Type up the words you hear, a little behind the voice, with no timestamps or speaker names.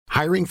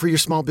Hiring for your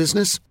small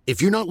business?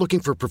 If you're not looking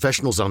for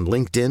professionals on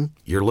LinkedIn,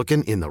 you're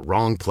looking in the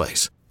wrong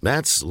place.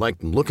 That's like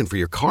looking for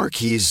your car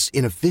keys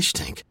in a fish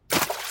tank.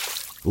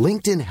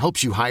 LinkedIn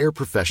helps you hire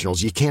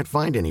professionals you can't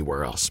find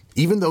anywhere else,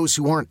 even those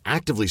who aren't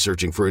actively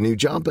searching for a new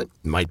job but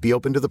might be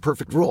open to the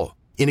perfect role.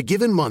 In a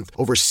given month,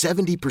 over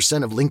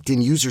 70% of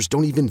LinkedIn users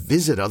don't even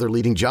visit other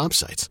leading job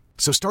sites.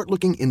 So start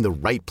looking in the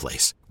right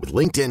place. With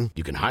LinkedIn,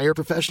 you can hire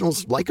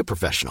professionals like a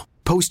professional.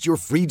 Post your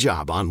free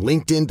job on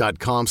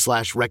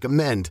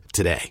linkedin.com/recommend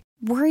today.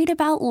 Worried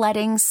about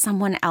letting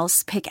someone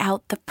else pick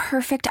out the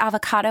perfect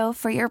avocado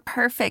for your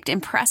perfect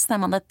impress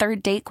them on the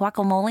third date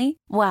guacamole?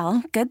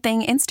 Well, good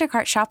thing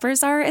Instacart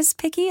shoppers are as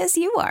picky as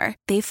you are.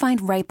 They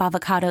find ripe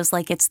avocados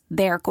like it's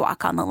their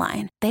guac on the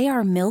line. They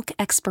are milk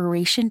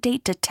expiration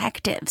date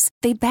detectives.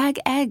 They bag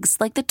eggs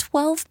like the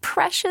 12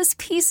 precious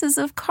pieces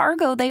of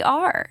cargo they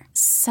are.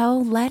 So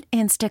let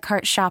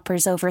Instacart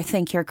shoppers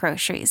overthink your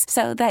groceries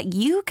so that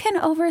you can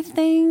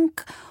overthink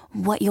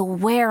what you'll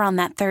wear on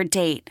that third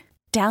date.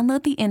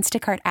 Download the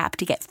Instacart app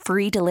to get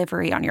free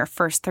delivery on your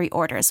first 3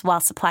 orders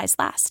while supplies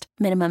last.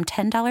 Minimum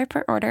 $10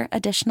 per order.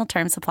 Additional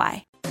terms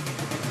apply.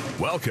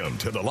 Welcome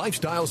to the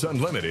Lifestyles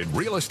Unlimited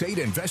Real Estate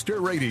Investor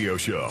Radio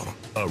Show,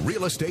 a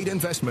real estate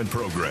investment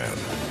program.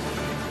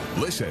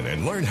 Listen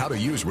and learn how to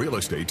use real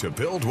estate to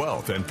build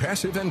wealth and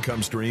passive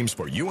income streams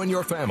for you and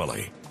your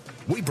family.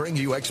 We bring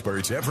you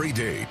experts every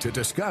day to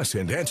discuss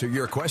and answer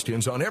your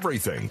questions on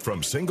everything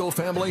from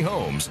single-family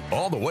homes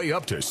all the way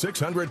up to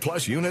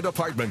 600-plus unit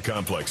apartment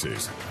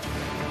complexes.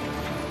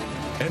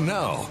 And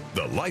now,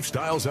 the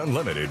Lifestyles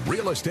Unlimited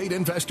Real Estate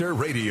Investor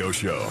Radio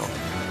Show.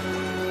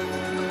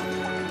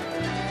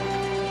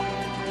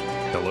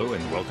 Hello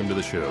and welcome to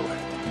the show.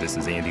 This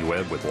is Andy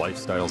Webb with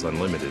Lifestyles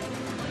Unlimited.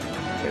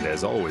 And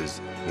as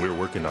always, we're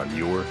working on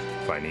your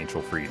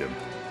financial freedom.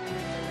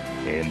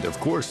 And of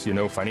course, you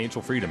know,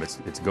 financial freedom,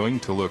 it's going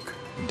to look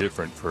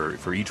different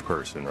for each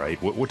person, right?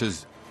 What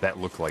does that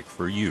look like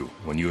for you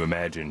when you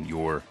imagine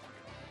your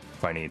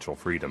financial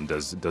freedom?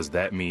 Does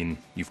that mean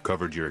you've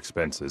covered your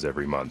expenses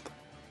every month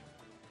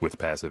with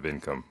passive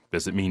income?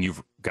 Does it mean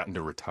you've gotten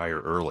to retire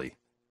early?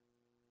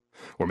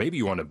 Or maybe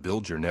you want to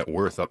build your net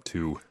worth up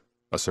to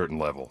a certain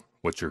level.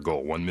 What's your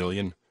goal? 1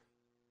 million,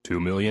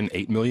 2 million,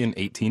 8 million,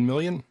 18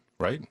 million,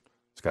 right?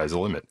 Sky's the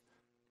limit.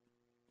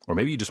 Or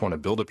maybe you just want to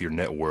build up your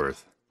net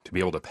worth to be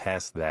able to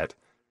pass that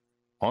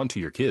on to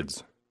your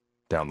kids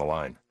down the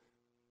line.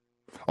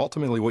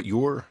 Ultimately, what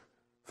your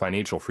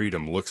financial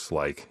freedom looks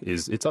like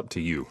it's up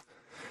to you.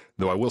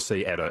 Though I will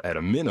say at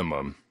a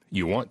minimum,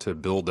 you want to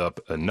build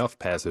up enough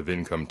passive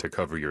income to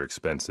cover your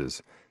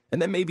expenses.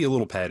 And then maybe a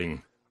little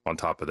padding on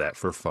top of that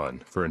for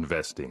fun, for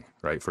investing,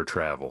 right? For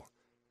travel,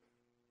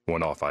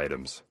 one-off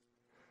items.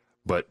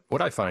 But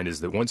what I find is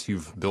that once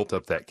you've built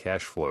up that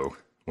cash flow,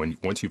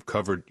 once you've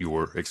covered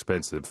your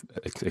expenses,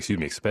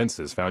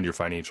 found your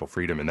financial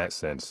freedom in that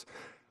sense,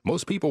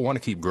 most people want to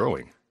keep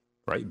growing,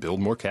 right? Build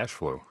more cash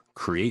flow,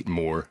 create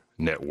more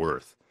net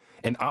worth,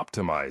 and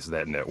optimize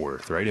that net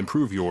worth, right?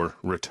 Improve your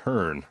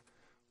return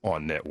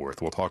on net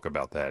worth. We'll talk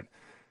about that.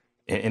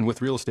 And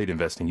with real estate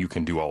investing, you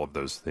can do all of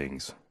those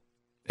things.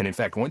 And in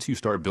fact, once you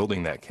start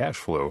building that cash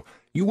flow,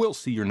 you will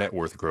see your net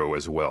worth grow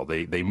as well.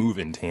 They move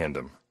in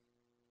tandem.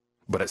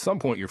 But at some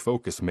point, your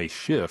focus may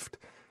shift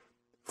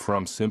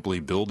from simply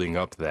building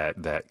up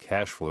that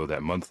cash flow,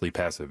 that monthly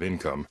passive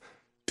income,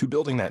 to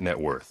building that net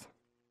worth.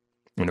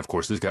 And of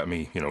course, this got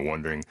me,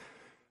 wondering,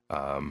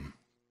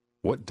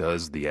 what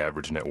does the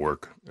average net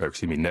worth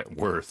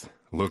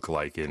look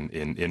like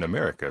in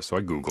America? So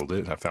I Googled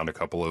it, and I found a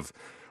couple of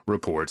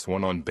reports.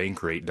 One on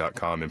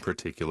Bankrate.com in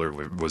particular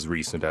was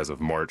recent as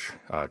of March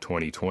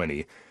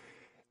 2020.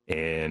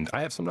 And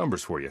I have some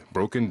numbers for you,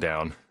 broken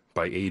down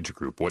by age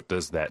group. What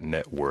does that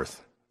net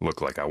worth look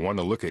like? I want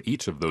to look at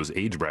each of those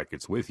age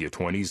brackets with you,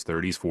 20s,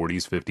 30s,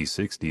 40s, 50s,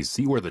 60s,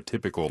 see where the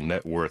typical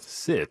net worth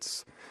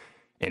sits,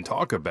 and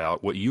talk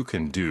about what you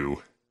can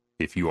do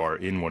if you are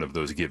in one of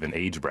those given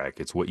age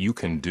brackets, what you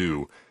can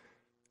do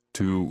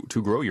to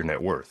grow your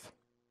net worth.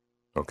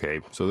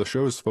 Okay, so the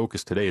show's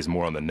focus today is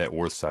more on the net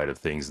worth side of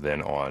things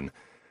than on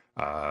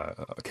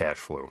cash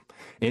flow.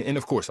 And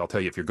of course, I'll tell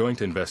you, if you're going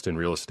to invest in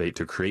real estate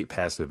to create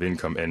passive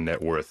income and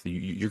net worth,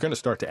 you're going to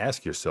start to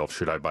ask yourself,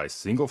 should I buy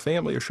single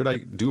family or should I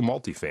do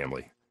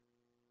multifamily?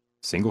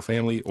 Single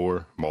family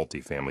or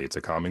multifamily? It's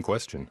a common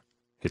question.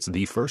 It's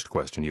the first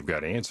question you've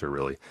got to answer,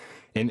 really.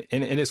 And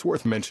it's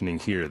worth mentioning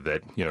here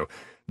that,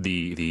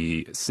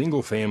 the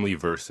single family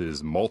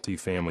versus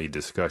multifamily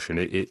discussion,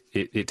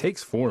 it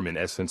takes form in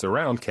essence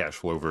around cash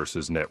flow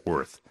versus net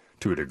worth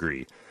to a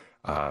degree.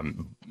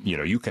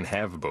 You can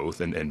have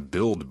both and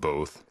build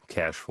both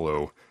cash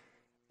flow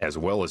as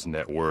well as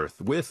net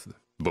worth with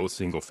both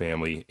single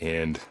family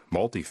and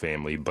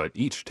multifamily, but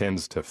each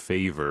tends to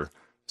favor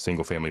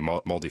single family,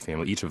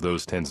 multifamily. Each of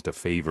those tends to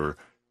favor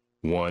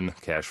one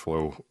cash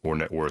flow or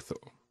net worth,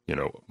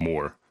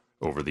 more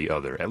over the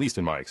other, at least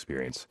in my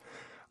experience.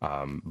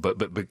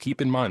 But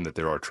keep in mind that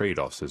there are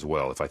trade-offs as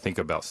well. If I think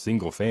about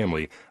single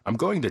family, I'm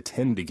going to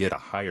tend to get a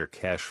higher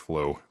cash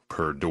flow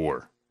per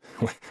door.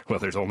 Well,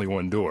 there's only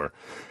one door.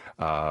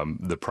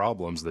 The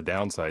problems, the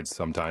downsides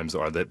sometimes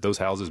are that those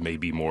houses may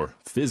be more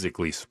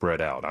physically spread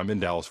out. I'm in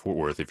Dallas-Fort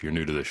Worth, if you're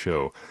new to the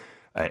show,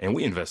 and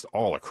we invest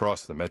all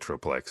across the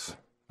Metroplex.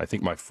 I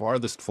think my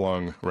farthest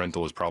flung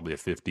rental is probably a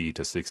 50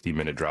 to 60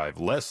 minute drive.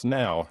 Less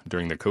now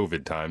during the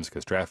COVID times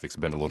because traffic's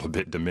been a little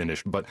bit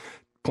diminished. But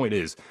point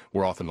is,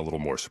 we're often a little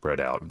more spread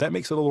out. That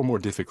makes it a little more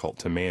difficult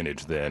to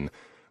manage than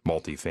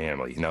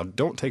multifamily. Now,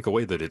 don't take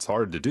away that it's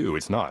hard to do.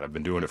 It's not. I've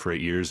been doing it for 8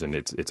 years, and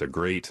it's a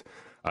great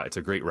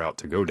route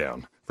to go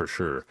down for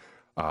sure.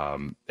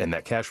 And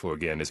that cash flow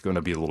again is going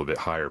to be a little bit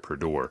higher per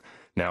door.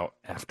 Now,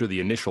 after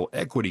the initial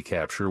equity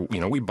capture,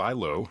 we buy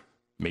low.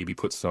 Maybe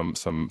put some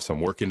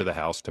work into the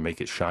house to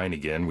make it shine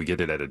again. We get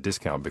it at a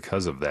discount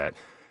because of that.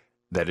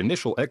 That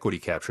initial equity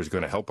capture is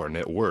going to help our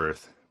net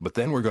worth, but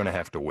then we're going to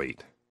have to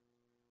wait.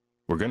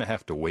 We're going to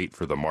have to wait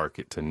for the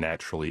market to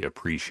naturally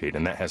appreciate,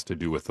 and that has to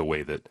do with the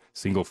way that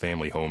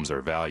single-family homes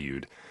are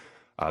valued.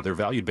 They're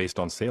valued based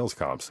on sales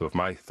comps. So if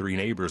my 3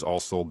 neighbors all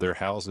sold their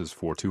houses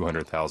for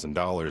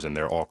 $200,000 and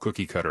they're all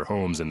cookie-cutter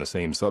homes in the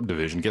same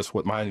subdivision, guess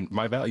what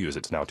my value is?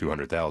 It's now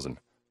 $200,000.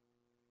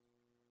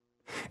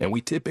 And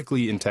we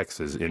typically in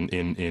Texas,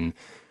 in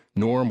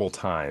normal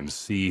times,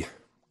 see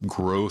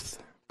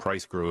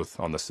price growth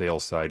on the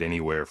sales side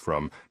anywhere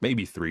from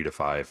maybe 3 to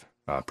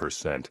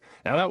 5%.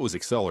 Now that was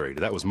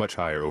accelerated. That was much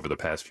higher over the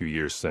past few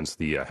years since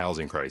the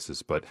housing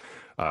crisis. But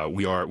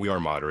we are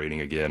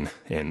moderating again,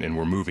 and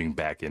we're moving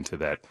back into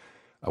that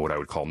what I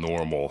would call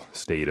normal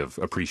state of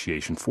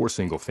appreciation for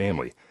single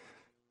family.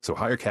 So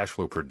higher cash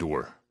flow per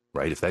door.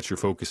 Right? If that's your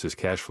focus is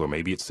cash flow,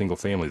 maybe it's single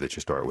family that you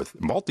start with.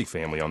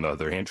 Multifamily, on the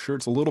other hand, sure,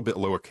 it's a little bit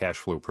lower cash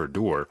flow per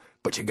door,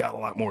 but you got a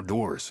lot more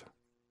doors.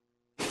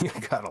 You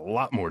got a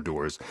lot more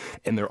doors,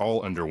 and they're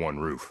all under one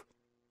roof.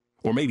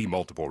 Or maybe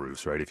multiple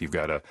roofs, right? If you've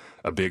got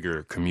a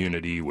bigger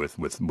community with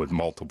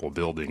multiple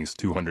buildings,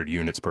 200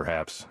 units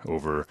perhaps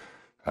over,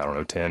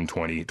 10,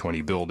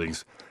 20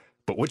 buildings.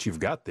 But what you've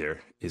got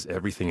there is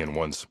everything in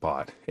one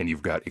spot, and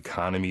you've got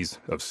economies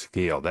of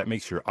scale. That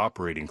makes your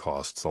operating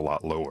costs a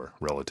lot lower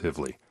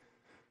relatively.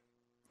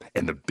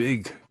 And the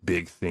big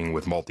thing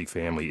with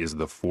multifamily is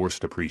the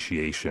forced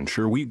appreciation.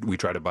 Sure, we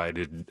try to buy at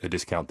a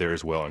discount there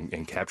as well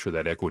and capture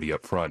that equity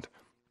up front.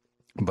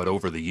 But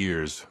over the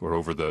years or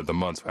over the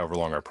months, however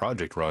long our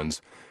project runs,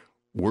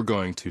 we're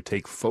going to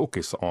take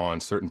focus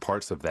on certain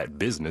parts of that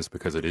business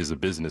because it is a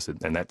business,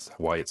 and that's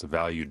why it's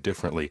valued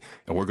differently.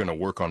 And we're going to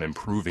work on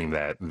improving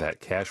that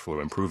cash flow,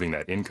 improving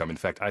that income. In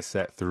fact, I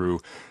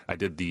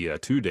did the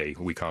 2-day,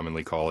 we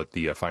commonly call it,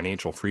 the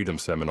Financial Freedom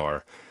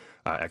Seminar.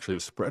 Actually, it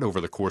was spread over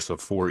the course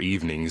of 4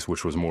 evenings,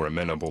 which was more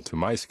amenable to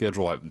my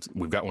schedule.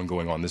 We've got one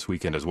going on this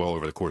weekend as well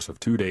over the course of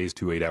 2 days,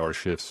 2 8-hour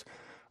shifts.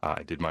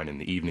 I did mine in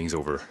the evenings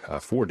over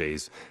 4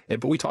 days.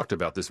 But we talked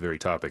about this very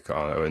topic.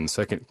 In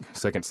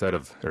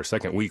the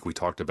second week, we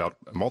talked about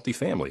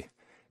multifamily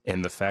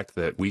and the fact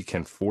that we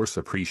can force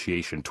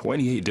appreciation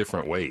 28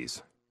 different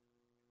ways.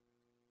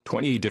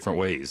 28 different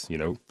ways,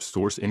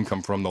 source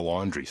income from the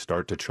laundry,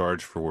 start to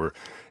charge for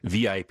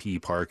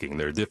VIP parking.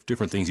 There are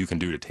different things you can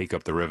do to take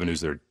up the revenues.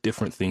 There are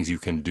different things you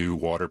can do,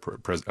 water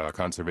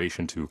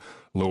conservation to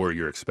lower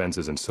your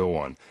expenses and so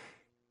on,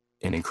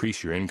 and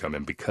increase your income.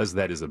 And because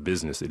that is a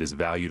business, it is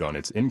valued on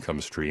its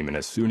income stream. And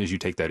as soon as you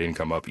take that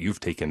income up, you've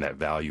taken that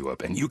value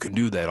up. And you can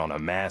do that on a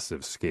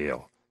massive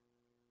scale.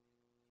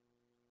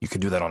 You can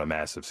do that on a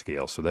massive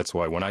scale. So that's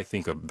why when I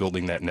think of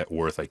building that net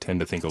worth, I tend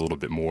to think a little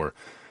bit more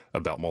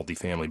about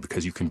multifamily,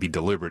 because you can be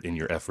deliberate in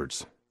your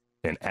efforts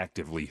and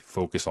actively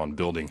focus on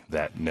building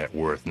that net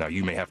worth. Now,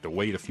 you may have to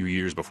wait a few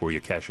years before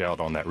you cash out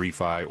on that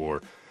refi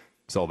or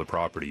sell the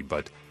property,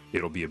 but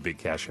it'll be a big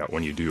cash out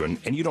when you do.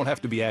 And you don't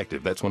have to be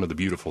active. That's one of the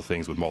beautiful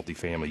things with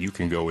multifamily. You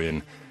can go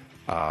in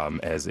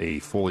as a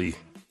fully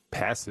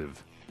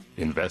passive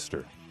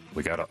investor.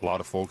 We got a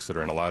lot of folks that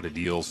are in a lot of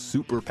deals,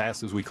 super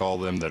passives we call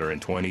them, that are in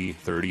 20,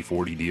 30,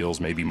 40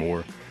 deals, maybe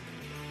more.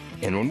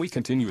 And when we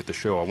continue with the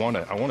show, I want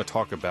to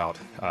talk about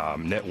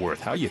net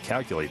worth, how you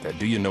calculate that.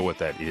 Do you know what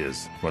that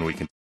is when we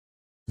can?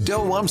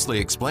 Del Walmsley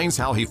explains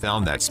how he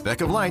found that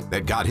speck of light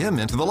that got him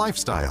into the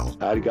lifestyle.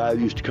 I had a guy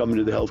that used to come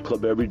into the health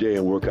club every day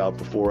and work out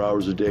for 4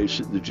 hours a day,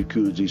 sit in the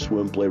jacuzzi,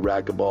 swim, play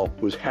racquetball,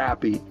 was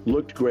happy,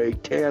 looked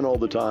great, tan all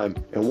the time.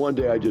 And one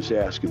day I just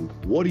asked him,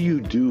 what do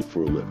you do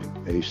for a living?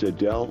 And he said,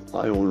 Del,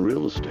 I own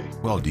real estate.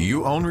 Well, do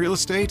you own real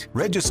estate?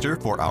 Register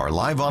for our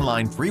live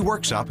online free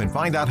workshop and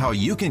find out how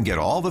you can get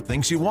all the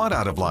things you want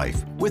out of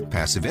life with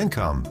passive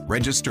income.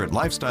 Register at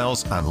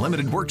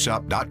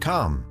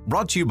lifestylesunlimitedworkshop.com.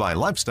 Brought to you by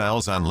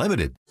Lifestyles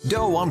Unlimited.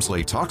 Del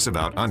Walmsley talks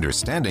about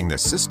understanding the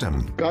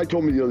system. Guy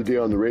told me the other day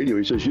on the radio,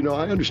 he says,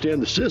 I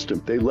understand the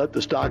system. They let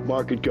the stock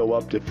market go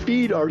up to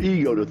feed our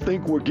ego to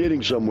think we're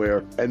getting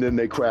somewhere, and then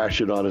they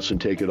crash it on us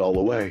and take it all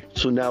away.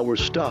 So now we're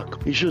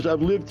stuck. He says,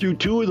 I've lived through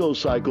 2 of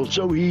those cycles,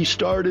 so he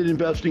started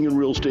investing in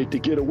real estate to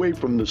get away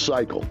from the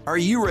cycle. Are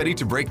you ready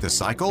to break the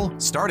cycle?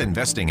 Start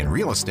investing in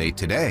real estate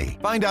today.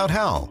 Find out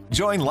how.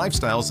 Join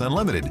Lifestyles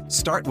Unlimited.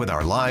 Start with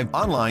our live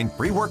online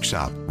free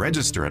workshop.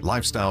 Register at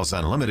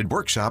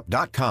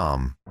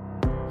lifestylesunlimitedworkshop.com.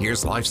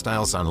 Here's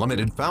Lifestyles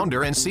Unlimited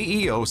founder and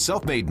CEO,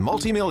 self-made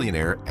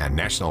multimillionaire, and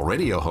national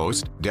radio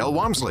host, Del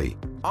Walmsley,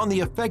 on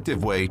the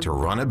effective way to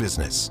run a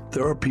business.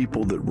 There are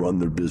people that run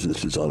their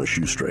businesses on a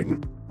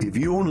shoestring. If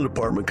you own an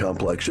apartment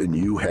complex and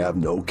you have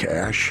no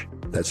cash,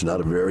 that's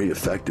not a very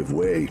effective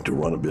way to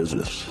run a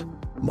business.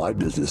 My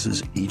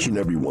businesses, each and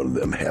every one of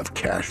them, have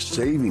cash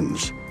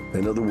savings.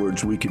 In other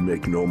words, we can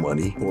make no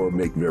money or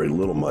make very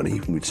little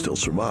money, we'd still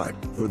survive.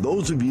 For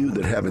those of you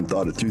that haven't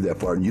thought it through that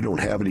far and you don't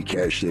have any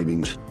cash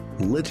savings,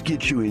 let's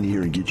get you in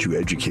here and get you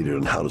educated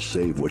on how to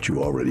save what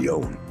you already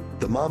own.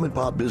 The mom and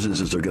pop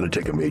businesses are going to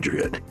take a major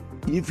hit.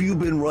 If you've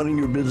been running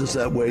your business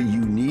that way, you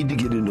need to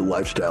get into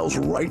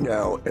Lifestyles right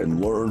now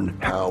and learn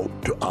how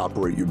to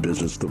operate your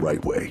business the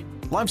right way.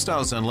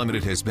 Lifestyles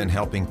Unlimited has been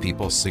helping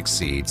people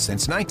succeed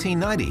since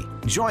 1990.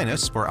 Join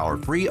us for our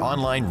free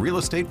online real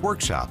estate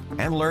workshop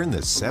and learn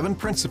the 7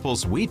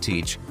 principles we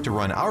teach to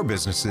run our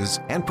businesses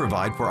and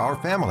provide for our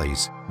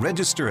families.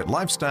 Register at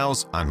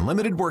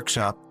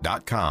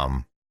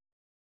lifestylesunlimitedworkshop.com.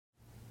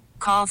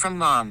 Call from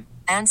mom.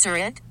 Answer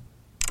it.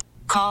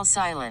 Call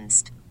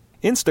silenced.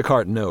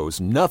 Instacart knows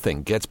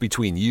nothing gets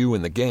between you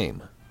and the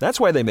game.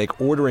 That's why they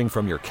make ordering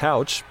from your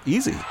couch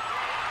easy.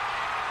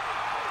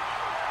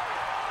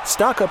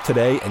 Stock up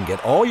today and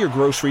get all your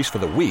groceries for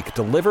the week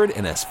delivered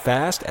in as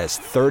fast as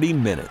 30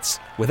 minutes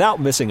without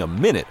missing a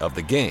minute of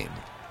the game.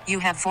 You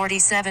have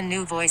 47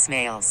 new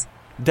voicemails.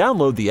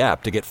 Download the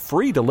app to get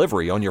free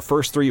delivery on your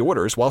first 3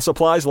 orders while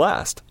supplies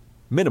last.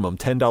 Minimum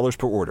 $10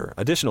 per order.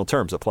 Additional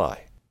terms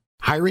apply.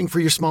 Hiring for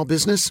your small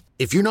business?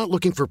 If you're not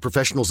looking for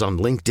professionals on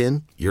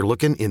LinkedIn, you're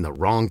looking in the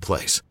wrong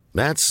place.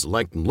 That's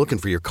like looking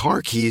for your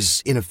car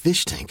keys in a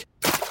fish tank.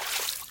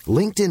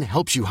 LinkedIn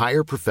helps you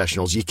hire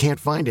professionals you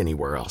can't find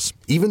anywhere else,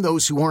 even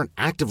those who aren't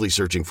actively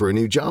searching for a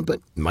new job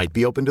but might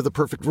be open to the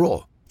perfect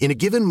role. In a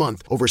given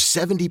month, over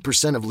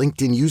 70% of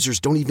LinkedIn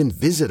users don't even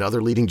visit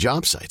other leading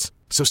job sites.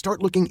 So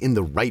start looking in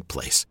the right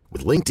place.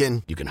 With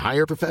LinkedIn, you can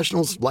hire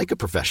professionals like a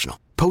professional.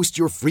 Post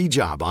your free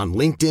job on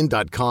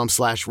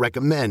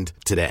linkedin.com/recommend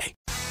today.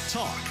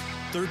 Talk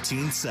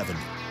 1370.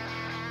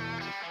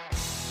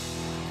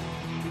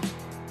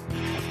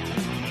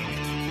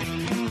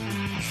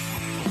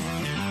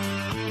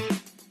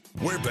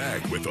 We're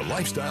back with the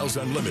Lifestyles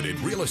Unlimited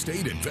Real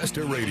Estate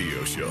Investor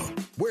Radio Show.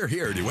 We're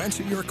here to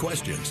answer your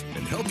questions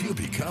and help you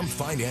become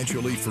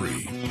financially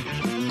free.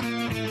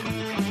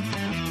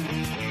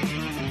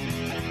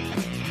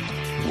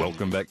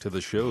 Welcome back to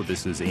the show.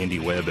 This is Andy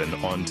Webb, and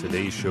on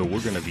today's show,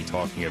 we're going to be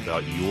talking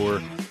about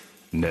your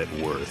net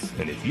worth.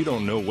 And if you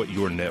don't know what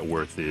your net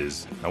worth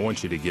is, I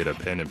want you to get a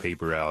pen and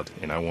paper out,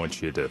 and I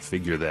want you to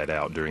figure that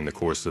out during the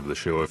course of the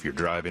show. If you're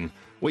driving,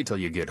 wait till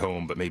you get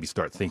home, but maybe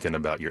start thinking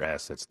about your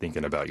assets,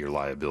 thinking about your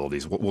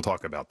liabilities. We'll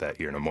talk about that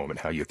here in a moment,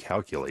 how you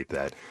calculate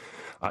that.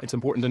 It's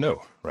important to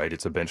know, right?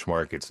 It's a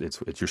benchmark.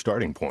 It's your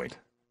starting point.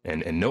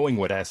 And knowing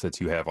what assets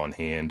you have on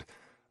hand,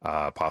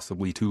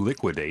 possibly to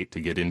liquidate, to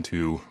get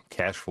into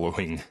cash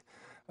flowing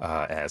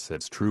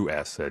assets, true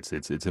assets,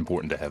 it's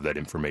important to have that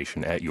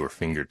information at your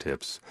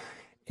fingertips.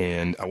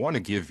 And I want to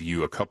give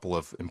you a couple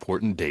of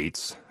important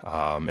dates,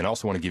 and I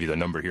also want to give you the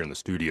number here in the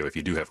studio if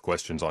you do have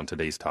questions on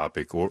today's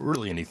topic or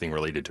really anything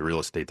related to real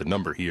estate. The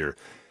number here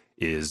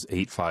is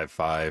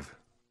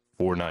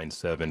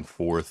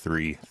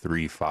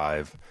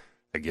 855-497-4335.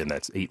 Again,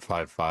 that's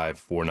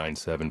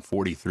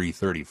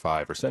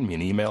 855-497-4335, or send me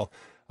an email.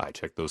 I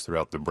check those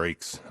throughout the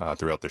breaks,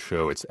 throughout the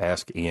show. It's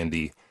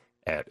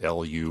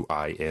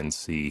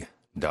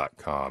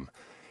askandy@luinc.com.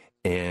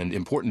 And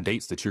important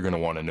dates that you're going to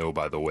want to know,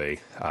 by the way,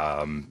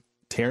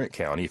 Tarrant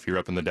County, if you're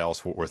up in the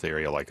Dallas-Fort Worth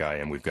area like I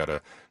am, we've got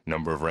a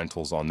number of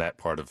rentals on that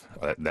part of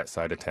that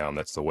side of town.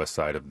 That's the west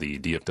side of the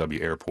DFW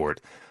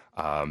airport.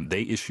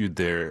 They issued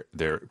their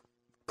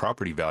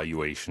property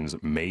valuations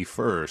May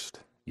 1st.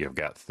 You've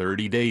got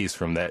 30 days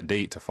from that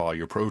date to file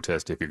your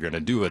protest if you're going to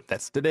do it.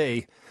 That's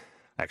today.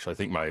 Actually, I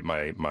think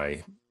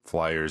my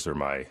flyers or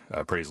my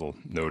appraisal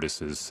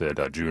notices said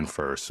June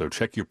 1st. So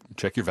check your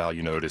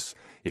value notice.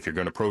 If you're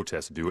going to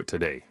protest, do it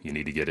today. You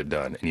need to get it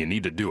done, and you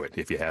need to do it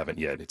if you haven't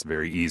yet. It's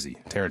very easy.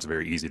 Tarrant's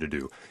very easy to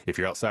do. If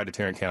you're outside of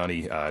Tarrant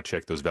County,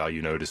 check those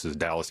value notices.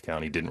 Dallas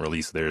County didn't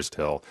release theirs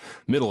till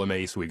middle of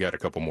May, so we got a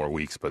couple more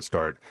weeks, but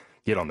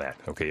get on that.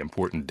 Okay,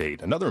 important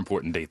date. Another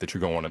important date that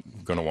you're going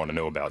to want to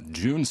know about,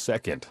 June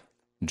 2nd,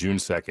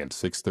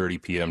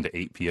 6:30 p.m. to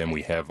 8 p.m.,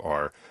 we have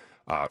our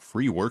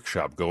free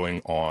workshop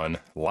going on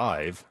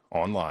live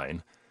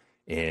online,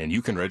 and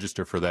you can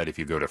register for that if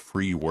you go to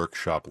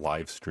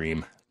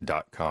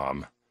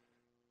freeworkshoplivestream.com.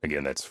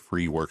 Again, that's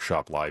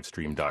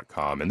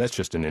freeworkshoplivestream.com, and that's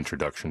just an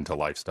introduction to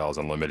Lifestyles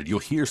Unlimited. You'll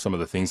hear some of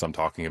the things I'm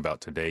talking about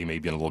today,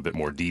 maybe in a little bit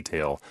more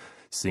detail.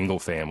 Single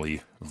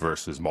family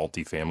versus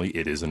multifamily,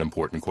 it is an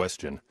important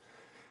question.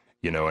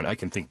 And I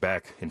can think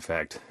back, in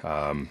fact,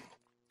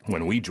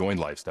 when we joined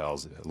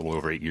Lifestyles a little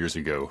over 8 years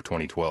ago,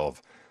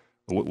 2012,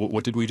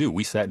 what did we do?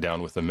 We sat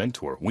down with a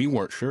mentor. We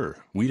weren't sure.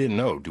 We didn't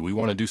know. Do we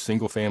want to do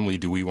single family?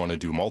 Do we want to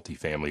do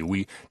multifamily?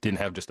 We didn't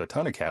have just a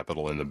ton of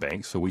capital in the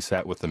bank, so we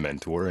sat with the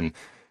mentor, and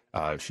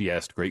She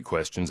asked great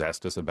questions,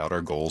 asked us about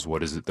our goals.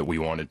 What is it that we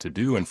wanted to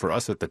do? And for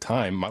us at the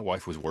time, my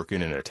wife was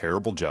working in a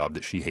terrible job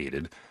that she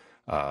hated.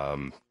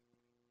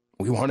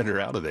 We wanted her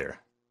out of there.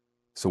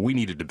 So we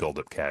needed to build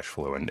up cash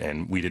flow,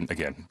 and we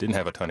didn't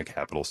have a ton of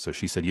capital. So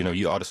she said,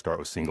 you ought to start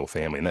with single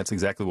family. And that's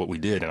exactly what we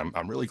did. And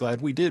I'm really glad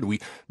we did.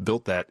 We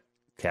built that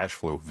cash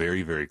flow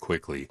very, very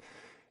quickly.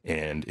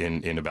 And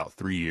in about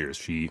 3 years,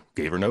 she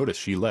gave her notice.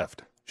 She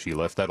left. She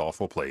left that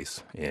awful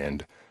place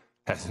and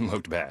hasn't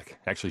looked back.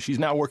 Actually, she's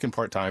now working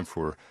part-time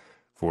for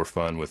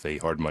fun with a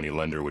hard money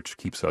lender, which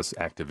keeps us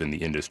active in the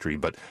industry.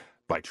 But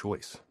by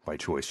choice.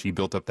 She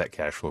built up that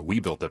cash flow. We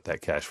built up that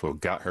cash flow,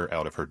 got her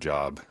out of her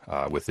job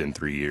within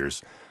 3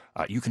 years.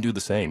 You can do the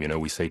same.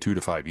 We say 2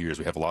 to 5 years.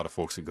 We have a lot of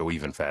folks that go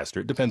even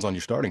faster. It depends on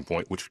your starting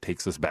point, which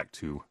takes us back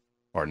to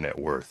our net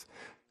worth.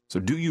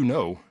 So do you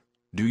know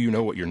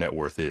what your net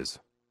worth is?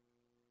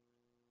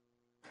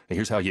 And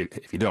here's how you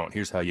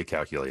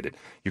calculate it.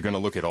 You're going to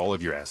look at all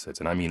of your assets,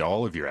 and I mean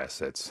all of your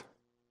assets.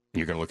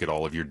 You're going to look at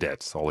all of your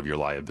debts, all of your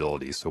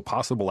liabilities. So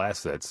possible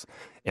assets,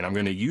 and I'm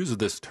going to use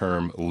this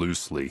term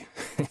loosely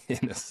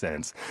in a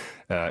sense.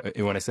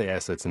 When I say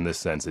assets in this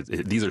sense,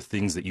 these are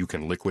things that you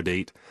can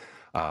liquidate.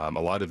 A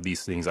lot of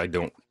these things I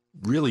don't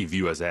really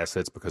view as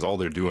assets because all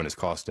they're doing is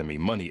costing me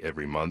money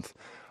every month.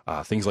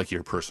 Things like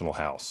your personal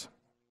house,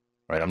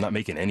 right? I'm not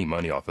making any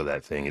money off of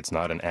that thing. It's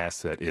not an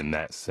asset in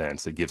that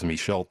sense. It gives me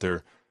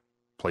shelter,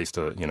 place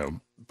to,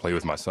 play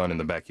with my son in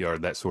the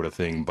backyard, that sort of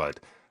thing. But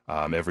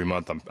every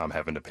month I'm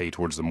having to pay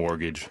towards the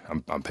mortgage.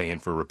 I'm paying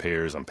for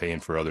repairs. I'm paying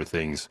for other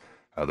things,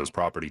 those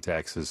property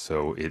taxes.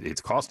 So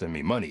it's costing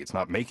me money. It's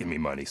not making me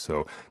money.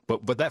 So,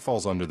 but that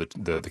falls under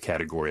the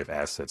category of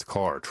assets: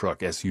 car, truck,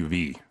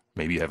 SUV.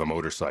 Maybe you have a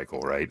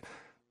motorcycle, right?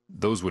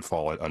 Those would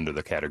fall under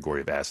the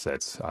category of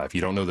assets. If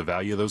you don't know the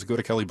value of those, go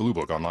to Kelley Blue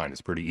Book online.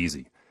 It's pretty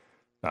easy.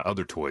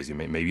 Other toys,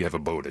 maybe you have a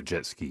boat, a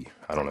jet ski,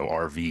 I don't know,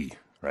 RV,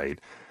 right?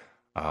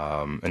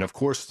 And of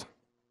course,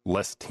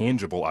 less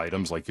tangible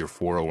items like your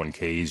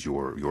 401ks,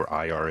 your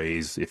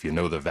IRAs, if you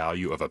know the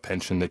value of a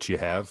pension that you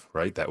have,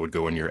 right, that would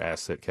go in your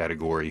asset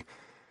category.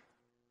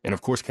 And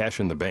of course, cash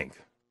in the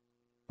bank,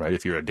 right?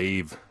 If you're a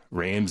Dave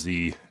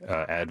Ramsey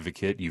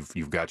advocate,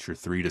 you've got your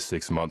 3 to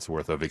 6 months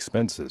worth of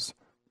expenses.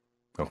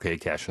 Okay,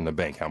 cash in the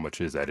bank. How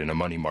much is that in a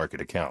money market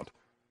account?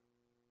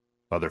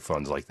 Other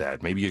funds like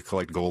that. Maybe you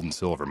collect gold and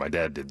silver. My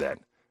dad did that.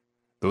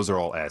 Those are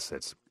all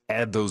assets.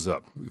 Add those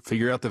up.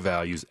 Figure out the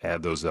values,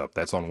 add those up.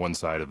 That's on one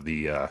side of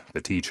the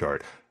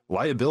T-chart.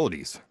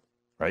 Liabilities,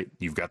 right?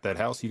 You've got that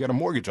house. You got a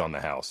mortgage on the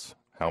house.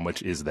 How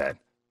much is that?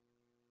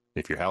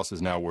 If your house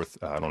is now worth,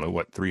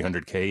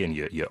 $300K and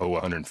you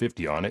owe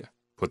 $150 on it,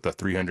 put the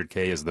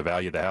 $300K as the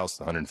value of the house,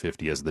 the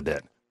 $150 as the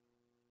debt.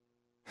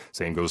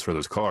 Same goes for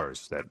those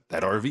cars, that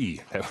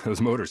RV,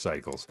 those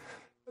motorcycles.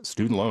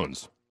 Student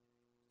loans.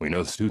 We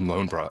know the student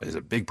loan is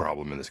a big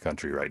problem in this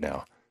country right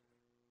now.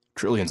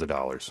 Trillions of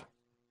dollars.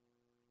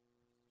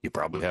 You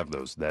probably have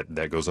those.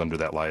 That goes under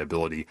that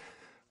liability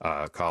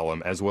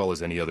column, as well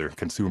as any other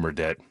consumer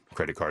debt,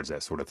 credit cards,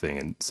 that sort of thing.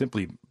 And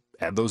simply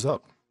add those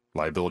up.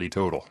 Liability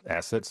total.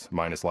 Assets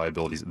minus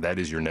liabilities. That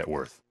is your net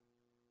worth.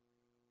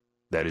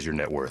 That is your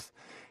net worth.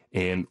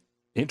 And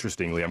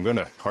interestingly, I'm going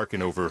to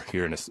hearken over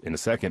here in a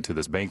second to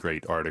this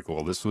Bankrate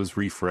article. This was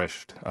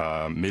refreshed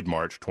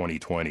mid-March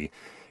 2020,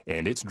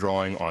 and it's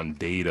drawing on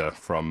data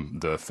from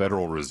the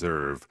Federal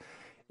Reserve.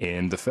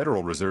 And the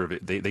Federal Reserve,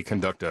 they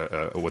conduct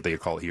what they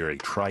call here a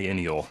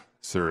triennial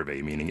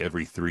survey, meaning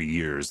every 3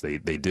 years. They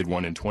did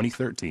one in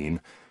 2013,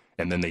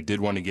 and then they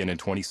did one again in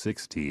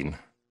 2016,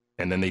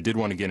 and then they did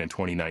one again in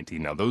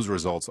 2019. Now, those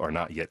results are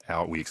not yet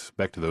out. We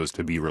expect those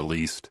to be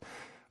released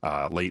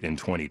late in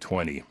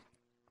 2020.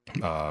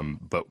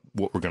 But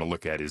what we're going to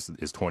look at is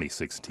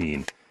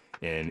 2016.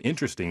 And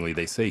interestingly,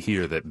 they say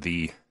here that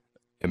the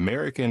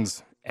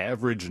Americans'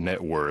 average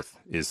net worth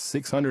is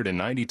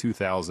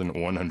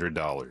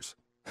 $692,100.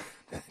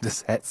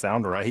 Does that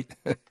sound right?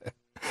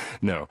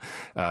 No,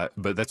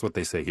 but that's what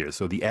they say here.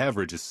 So the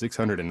average is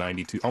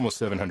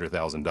almost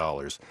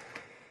 $700,000.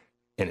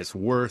 And it's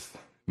worth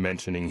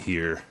mentioning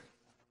here,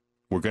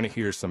 we're going to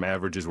hear some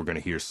averages, we're going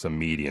to hear some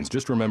medians.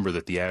 Just remember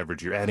that the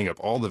average, you're adding up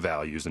all the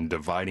values and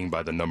dividing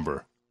by the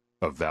number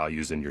of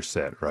values in your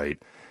set, right?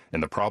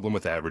 And the problem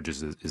with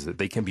averages is that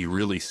they can be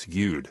really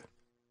skewed.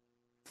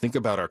 Think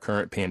about our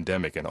current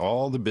pandemic and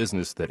all the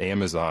business that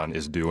Amazon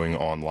is doing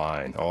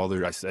online.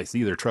 I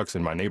see their trucks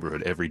in my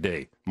neighborhood every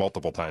day,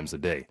 multiple times a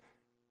day.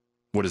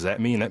 What does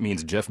that mean? That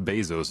means Jeff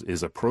Bezos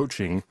is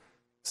approaching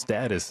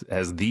status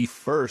as the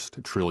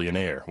first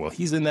trillionaire. Well,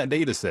 he's in that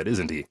data set,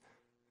 isn't he?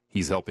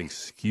 He's helping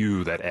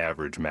skew that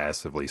average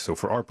massively. So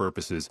for our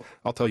purposes,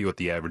 I'll tell you what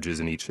the average is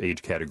in each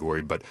age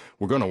category, but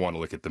we're going to want to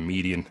look at the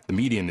median. The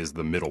median is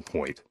the middle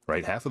point,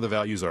 right? Half of the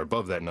values are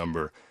above that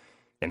number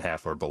and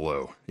half are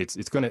below.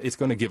 It's going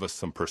to give us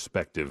some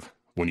perspective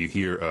when you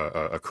hear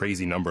a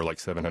crazy number like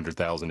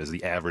 700,000 is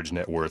the average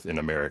net worth in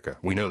America.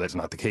 We know that's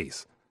not the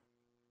case,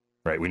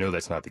 right? We know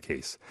that's not the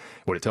case.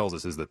 What it tells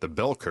us is that the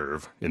bell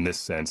curve in this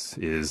sense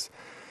is,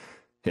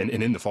 and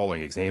in the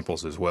following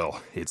examples as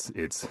well,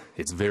 it's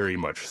very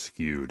much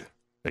skewed.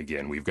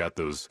 Again, we've got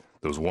those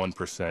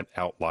 1%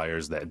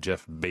 outliers, that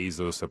Jeff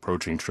Bezos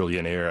approaching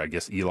trillionaire, I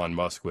guess Elon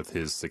Musk with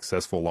his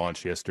successful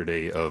launch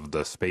yesterday of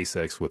the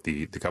SpaceX with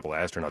the couple of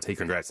astronauts. Hey,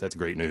 congrats, that's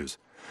great news.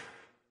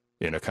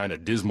 In a kind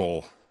of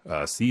dismal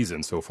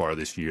season so far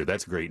this year,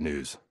 that's great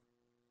news.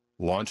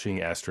 Launching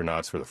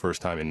astronauts for the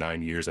first time in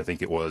 9 years, I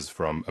think it was,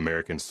 from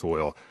American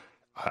soil.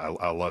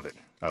 I love it.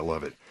 I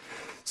love it.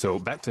 So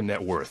back to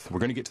net worth. We're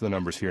going to get to the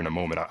numbers here in a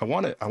moment. I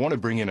want to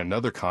bring in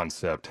another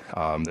concept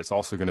that's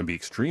also going to be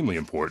extremely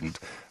important,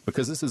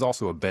 because this is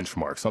also a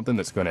benchmark, something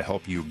that's going to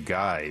help you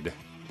guide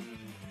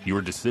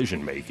your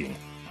decision making.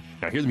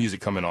 Now, hear the music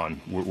coming on.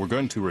 We're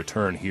going to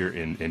return here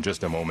in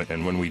just a moment,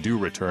 and when we do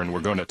return,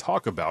 we're going to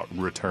talk about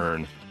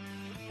return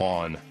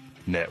on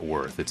net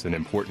worth. It's an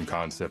important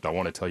concept. I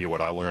want to tell you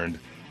what I learned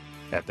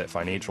at that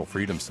financial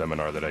freedom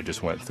seminar that I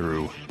just went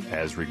through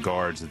as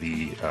regards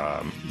the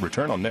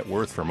return on net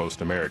worth for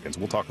most Americans.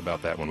 We'll talk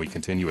about that when we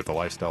continue with the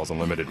Lifestyles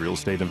Unlimited Real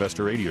Estate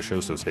Investor Radio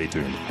Show, so stay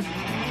tuned.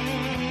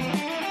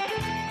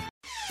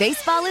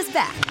 Baseball is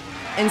back,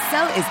 and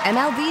so is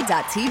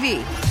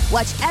MLB.tv.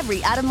 Watch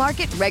every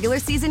out-of-market regular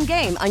season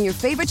game on your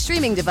favorite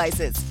streaming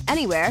devices,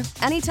 anywhere,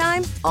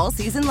 anytime, all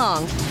season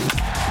long.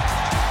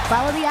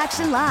 Follow the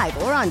action live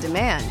or on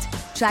demand.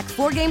 Track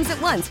 4 games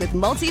at once with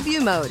multi-view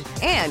mode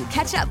and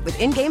catch up with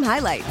in-game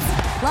highlights.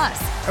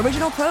 Plus,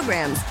 original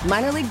programs,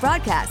 minor league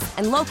broadcasts,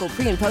 and local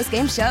pre- and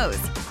post-game shows.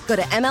 Go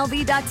to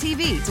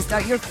MLB.tv to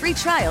start your free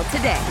trial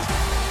today.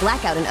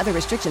 Blackout and other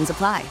restrictions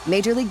apply.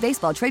 Major League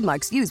Baseball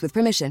trademarks used with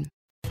permission.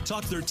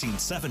 Talk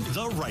 1370,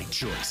 the right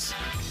choice.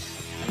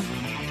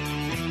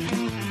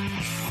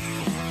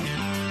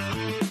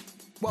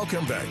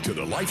 Welcome back to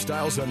the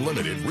Lifestyles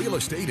Unlimited Real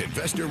Estate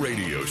Investor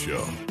Radio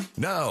Show.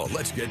 Now,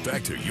 let's get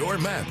back to your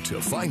map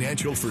to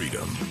financial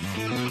freedom.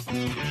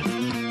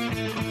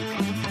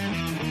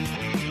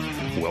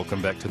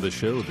 Welcome back to the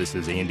show. This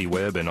is Andy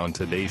Webb, and on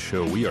today's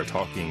show, we are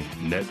talking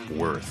net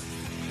worth.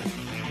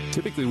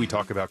 Typically, we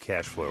talk about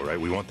cash flow,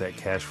 right? We want that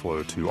cash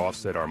flow to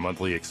offset our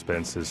monthly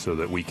expenses so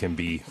that we can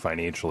be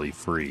financially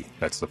free.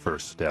 That's the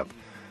first step.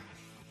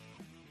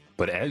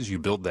 But as you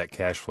build that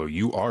cash flow,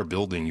 you are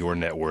building your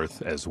net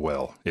worth as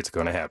well. It's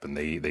going to happen.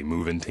 They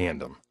move in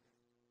tandem.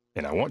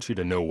 And I want you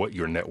to know what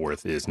your net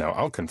worth is. Now,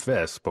 I'll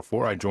confess,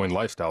 before I joined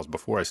Lifestyles,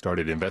 before I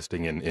started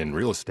investing in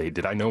real estate,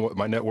 did I know what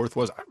my net worth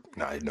was?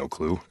 I had no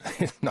clue.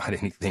 Not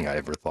anything I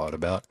ever thought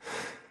about.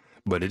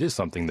 But it is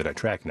something that I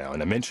track now.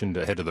 And I mentioned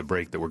ahead of the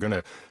break that we're going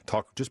to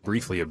talk just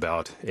briefly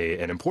about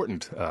an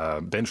important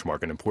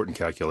benchmark, an important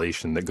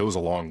calculation that goes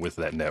along with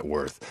that net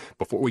worth.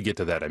 Before we get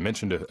to that, I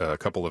mentioned a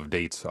couple of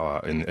dates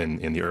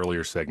in the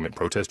earlier segment.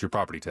 Protest your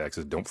property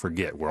taxes. Don't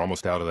forget, we're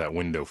almost out of that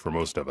window for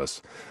most of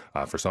us.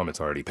 For some,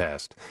 it's already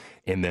passed.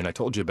 And then I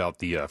told you about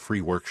the free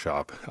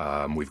workshop.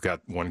 We've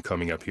got one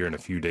coming up here in a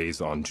few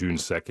days on June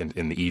 2nd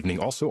in the evening.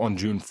 Also on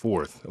June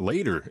 4th,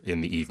 later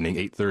in the evening,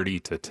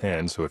 8:30 to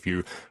 10. So if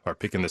you are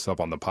picking this up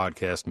on the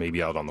podcast,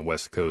 maybe out on the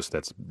West Coast,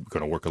 that's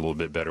going to work a little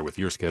bit better with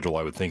your schedule,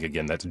 I would think.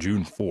 Again, that's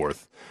June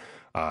 4th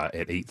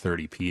at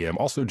 8:30 p.m.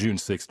 Also June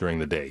 6th during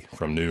the day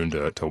from noon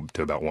to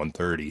about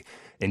 1:30.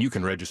 And you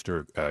can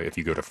register if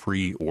you go to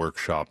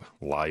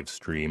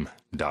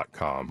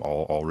freeworkshoplivestream.com,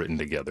 all written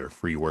together,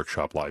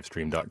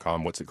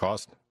 freeworkshoplivestream.com. What's it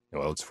cost?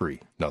 Well, it's free,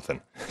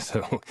 nothing.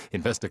 So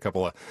invest a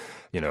couple of,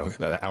 an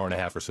hour and a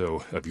half or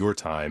so of your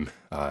time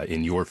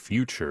in your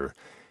future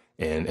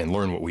and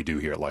learn what we do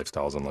here at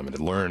Lifestyles Unlimited.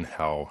 Learn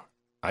how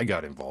I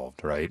got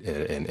involved, right,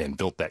 and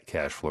built that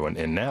cash flow.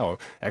 And now,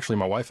 actually,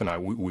 my wife and I,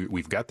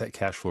 we've got that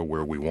cash flow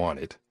where we want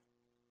it.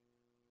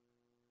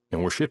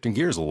 And we're shifting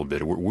gears a little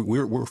bit.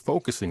 We're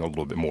focusing a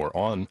little bit more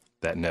on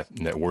that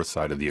net worth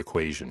side of the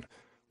equation.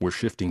 We're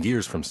shifting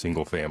gears from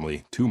single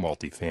family to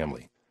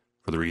multifamily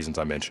for the reasons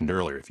I mentioned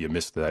earlier. If you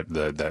missed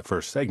that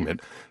first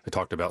segment, I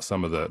talked about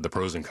some of the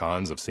pros and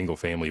cons of single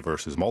family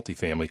versus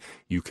multifamily.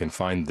 You can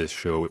find this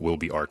show. It will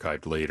be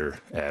archived later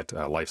at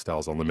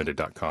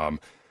lifestylesunlimited.com.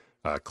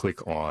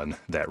 Click on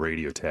that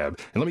radio tab.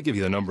 And let me give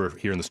you the number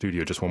here in the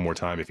studio just one more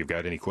time. If you've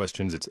got any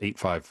questions, it's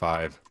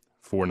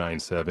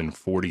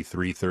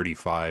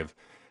 855-497-4335.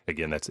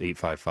 Again, that's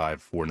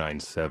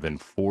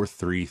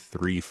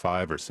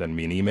 855-497-4335, or send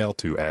me an email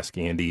to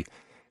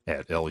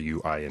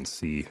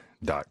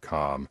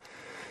askandy@luinc.com.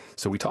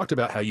 So we talked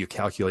about how you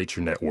calculate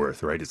your net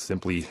worth, right? It's a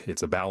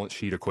balance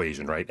sheet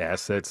equation, right?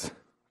 Assets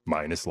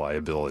minus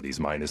liabilities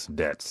minus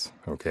debts,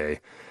 okay?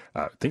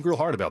 Think real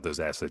hard about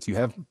those assets. You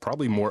have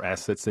probably more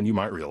assets than you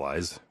might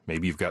realize.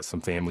 Maybe you've got some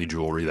family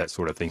jewelry, that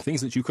sort of thing, things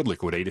that you could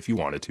liquidate if you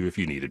wanted to, if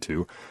you needed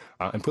to,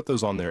 and put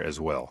those on there as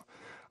well.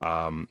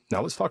 Now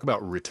let's talk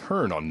about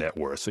return on net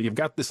worth. So you've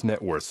got this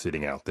net worth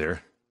sitting out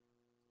there.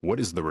 What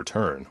is the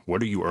return?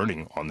 What are you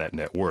earning on that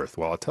net worth?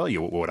 Well, I'll tell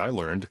you what I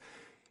learned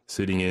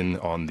sitting in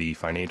on the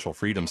Financial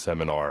Freedom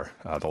Seminar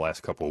the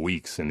last couple of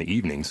weeks in the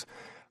evenings.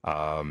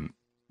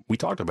 We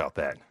talked about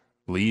that.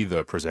 Lee,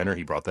 the presenter,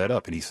 he brought that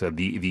up, and he said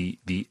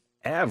the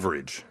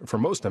average for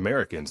most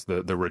Americans,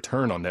 the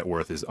return on net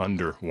worth is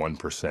under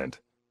 1%.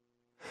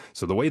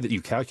 So the way that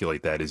you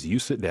calculate that is you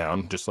sit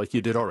down, just like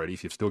you did already,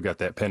 if you've still got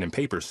that pen and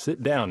paper,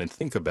 sit down and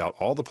think about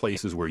all the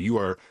places where you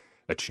are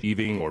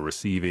achieving or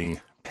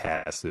receiving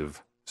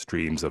passive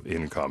streams of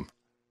income.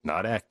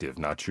 Not active,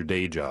 not your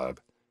day job,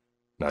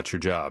 not your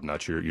job,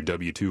 not your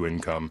W-2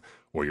 income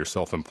or your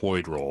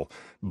self-employed role,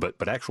 but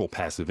actual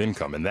passive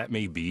income. And that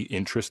may be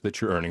interest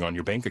that you're earning on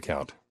your bank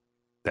account.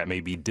 That may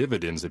be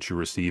dividends that you're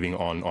receiving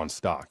on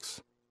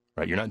stocks,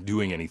 right? You're not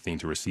doing anything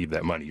to receive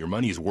that money. Your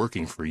money is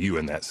working for you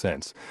in that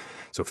sense.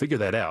 So figure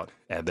that out,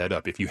 add that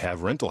up. If you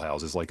have rental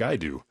houses like I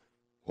do,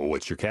 well,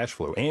 what's your cash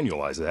flow?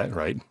 Annualize that,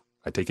 right?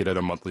 I take it at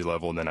a monthly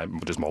level and then I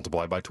just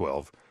multiply by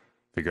 12,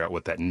 figure out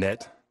what that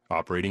net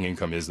operating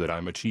income is that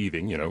I'm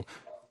achieving,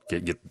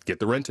 get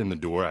the rent in the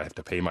door. I have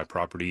to pay my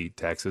property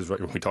taxes,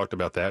 right? We talked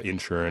about that,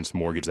 insurance,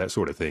 mortgage, that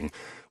sort of thing.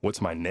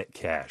 What's my net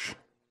cash?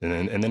 And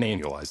then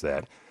annualize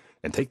that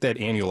and take that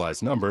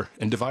annualized number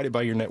and divide it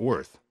by your net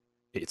worth.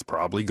 It's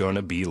probably going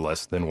to be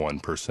less than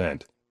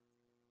 1%.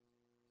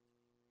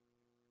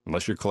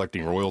 Unless you're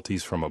collecting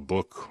royalties from a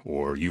book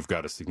or you've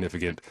got a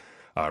significant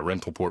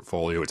rental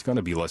portfolio, it's going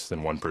to be less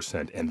than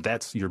 1%. And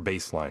that's your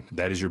baseline.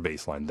 That is your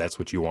baseline. That's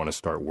what you want to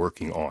start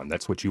working on.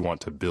 That's what you want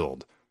to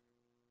build.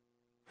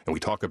 And we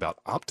talk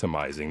about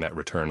optimizing that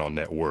return on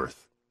net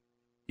worth.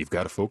 You've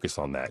got to focus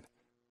on that.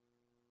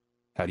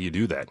 How do you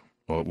do that?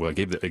 Well, I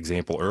gave the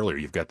example earlier.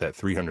 You've got that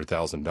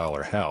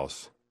 $300,000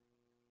 house,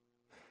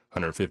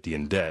 $150,000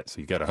 in debt. So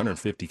you've got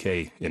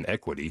 $150K in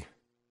equity.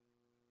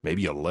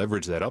 Maybe you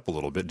leverage that up a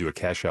little bit, do a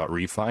cash out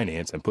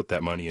refinance, and put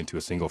that money into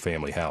a single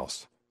family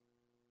house.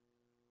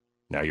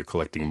 Now you're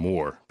collecting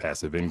more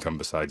passive income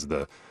besides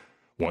the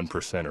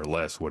 1% or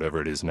less,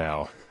 whatever it is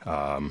now,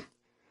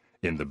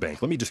 in the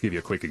bank. Let me just give you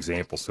a quick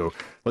example. So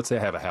let's say I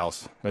have a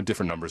house,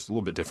 different numbers, a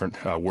little bit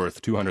different, worth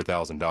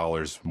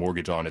 $200,000,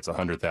 mortgage on it's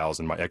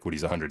 $100,000, my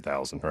equity's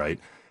 $100,000, right?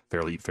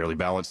 Fairly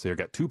balanced there.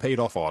 Got 2 paid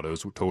off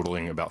autos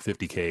totaling about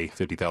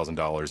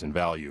 $50,000 in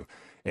value,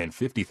 and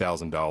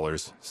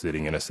 $50,000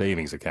 sitting in a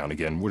savings account.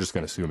 Again, we're just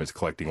going to assume it's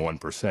collecting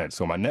 1%.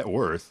 So my net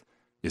worth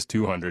is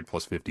 200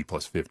 plus 50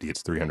 plus 50.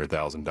 It's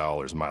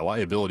 $300,000. My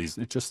liabilities,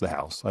 it's just the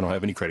house. I don't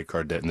have any credit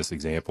card debt in this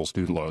example,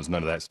 student loans,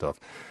 none of that stuff.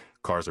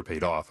 Cars are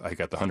paid off. I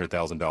got the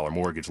 $100,000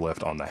 mortgage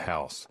left on the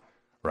house,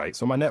 right?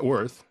 So my net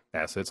worth,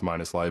 assets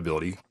minus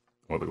liability,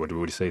 what do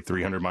we say?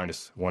 300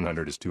 minus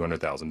 100 is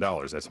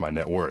 $200,000. That's my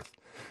net worth.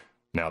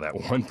 Now that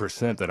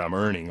 1% that I'm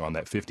earning on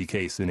that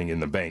 $50K sitting in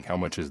the bank, how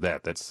much is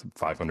that? That's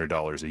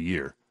 $500 a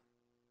year.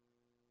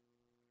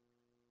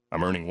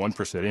 I'm earning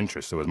 1%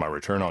 interest. So is my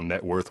return on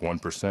net worth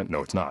 1%?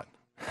 No, it's not.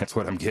 That's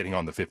what I'm getting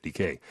on the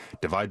 $50K.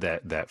 Divide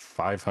that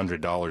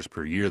 $500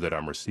 per year that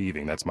I'm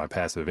receiving, that's my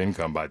passive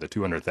income, by the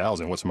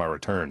 $200,000. What's my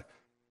return?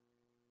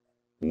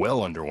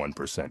 Well under 1%,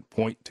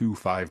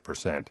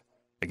 0.25%.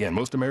 Again,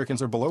 most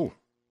Americans are below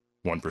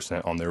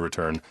 1% on their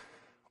return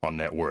on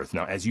net worth.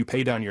 Now, as you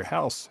pay down your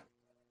house,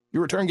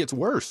 your return gets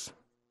worse.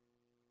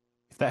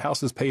 If that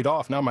house is paid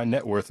off, now my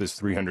net worth is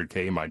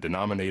 $300K, my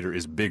denominator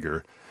is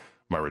bigger,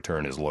 my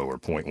return is lower,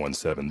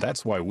 0.17.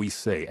 That's why we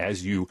say,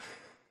 as you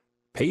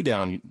pay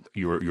down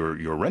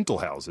your rental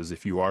houses,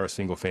 if you are a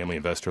single family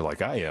investor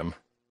like I am,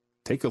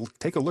 take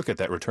a look at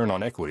that return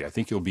on equity. I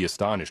think you'll be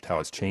astonished how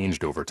it's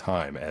changed over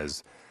time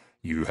as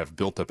you have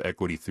built up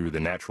equity through the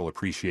natural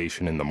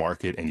appreciation in the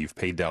market, and you've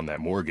paid down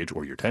that mortgage,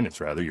 or your tenants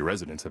rather, your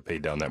residents have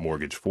paid down that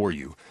mortgage for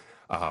you.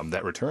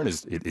 That return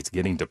it's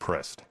getting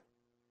depressed.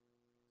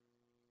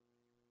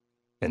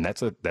 And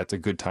that's a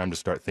good time to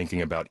start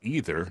thinking about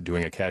either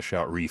doing a cash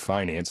out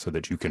refinance so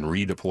that you can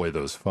redeploy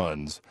those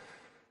funds,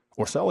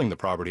 or selling the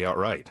property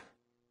outright. A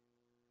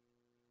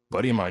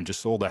buddy of mine just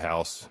sold a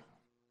house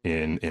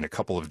in a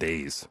couple of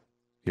days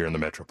here in the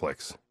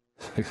Metroplex.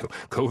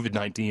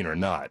 COVID-19 or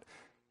not,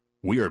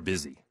 we are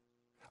busy.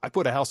 I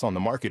put a house on the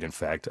market, in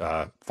fact,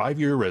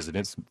 5-year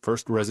residents,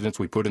 first residents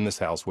we put in this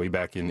house way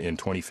back in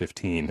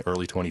 2015,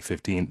 early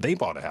 2015, they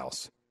bought a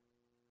house.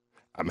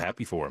 I'm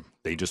happy for them.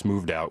 They just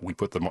moved out. We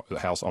put the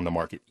house on the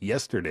market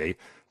yesterday,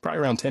 probably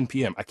around 10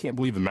 p.m. I can't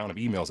believe the amount of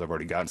emails I've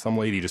already gotten. Some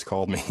lady just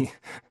called me,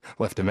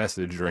 left a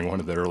message during one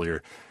of the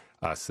earlier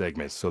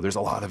segments. So there's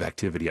a lot of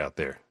activity out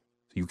there.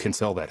 You can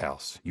sell that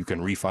house. You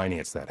can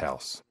refinance that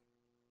house.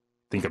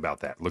 Think about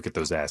that. Look at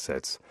those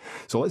assets.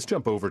 So let's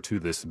jump over to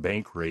this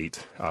Bankrate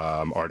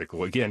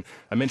article. Again,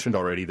 I mentioned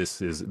already,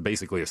 this is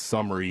basically a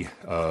summary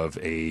of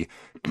a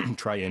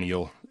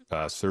triennial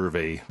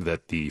survey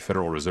that the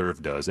Federal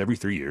Reserve does every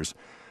 3 years.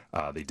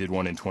 They did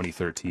one in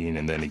 2013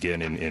 and then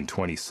again in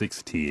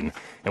 2016.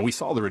 And we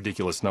saw the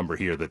ridiculous number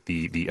here that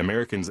the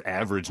American's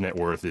average net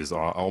worth is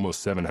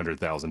almost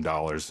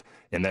 $700,000.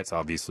 And that's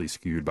obviously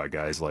skewed by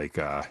guys like,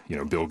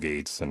 Bill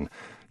Gates and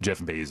Jeff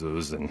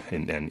Bezos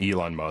and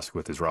Elon Musk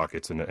with his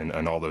rockets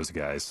and all those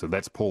guys. So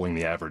that's pulling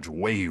the average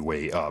way,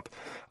 way up.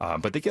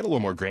 But they get a little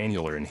more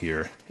granular in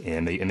here,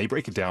 and they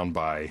break it down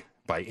by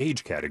by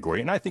age category.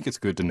 And I think it's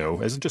good to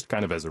know as just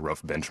kind of as a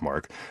rough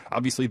benchmark.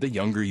 Obviously, the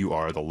younger you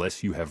are, the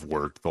less you have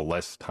worked, the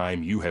less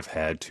time you have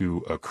had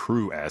to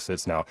accrue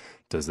assets. Now,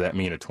 does that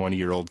mean a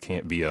 20-year-old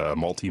can't be a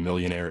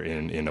multimillionaire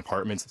in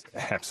apartments?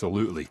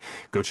 Absolutely.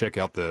 Go check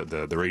out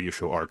the radio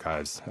show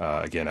archives,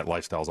 again, at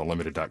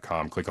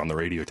lifestylesunlimited.com. Click on the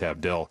radio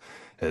tab. Dell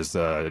has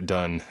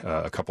done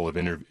a couple of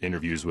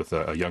interviews with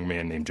a young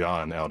man named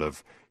John out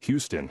of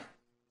Houston.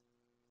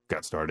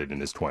 Got started in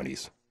his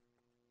 20s.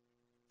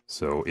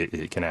 So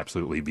it can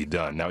absolutely be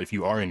done. Now, if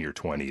you are in your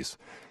 20s,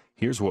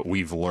 here's what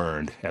we've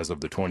learned as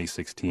of the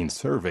 2016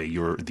 survey.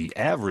 The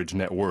average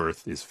net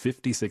worth is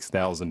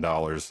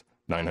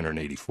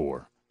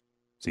 $56,984.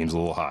 Seems a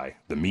little high.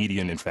 The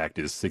median, in fact,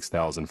 is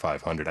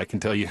 $6,500. I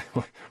can tell you,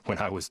 when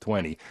I was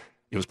 20,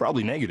 it was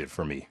probably negative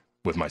for me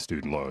with my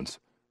student loans.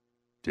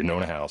 Didn't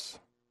own a house.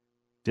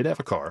 Did have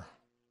a car.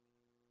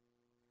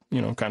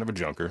 Kind of a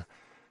junker.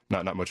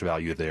 Not much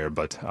value there,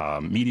 but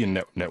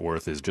median net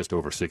worth is just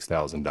over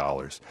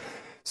 $6,000.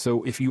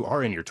 So if you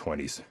are in your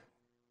 20s,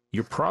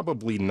 you're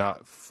probably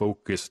not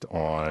focused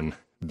on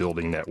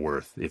building net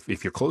worth.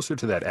 If you're closer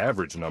to that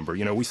average number,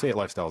 we say at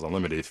Lifestyles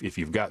Unlimited, if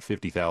you've got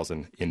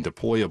 $50,000 in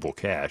deployable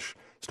cash,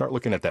 start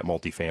looking at that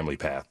multifamily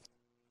path,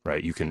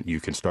 right? You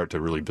can start to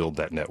really build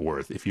that net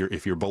worth. If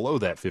you're below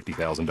that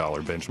 $50,000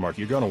 benchmark,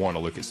 you're going to want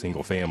to look at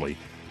single family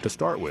to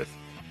start with,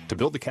 to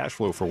build the cash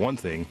flow for one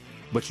thing.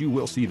 But you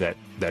will see that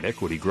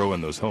equity grow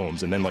in those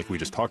homes. And then, like we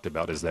just talked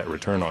about, as that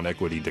return on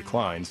equity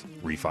declines,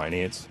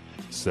 refinance,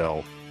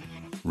 sell,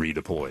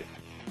 redeploy.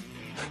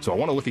 So I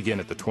want to look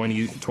again at the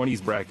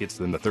 20s brackets,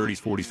 then the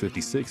 30s, 40s,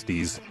 50s,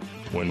 60s.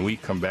 When we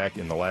come back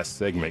in the last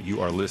segment, you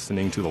are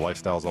listening to the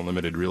Lifestyles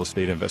Unlimited Real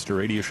Estate Investor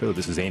Radio Show.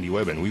 This is Andy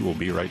Webb, and we will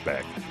be right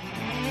back.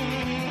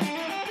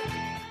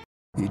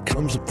 It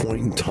comes a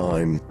point in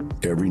time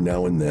every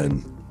now and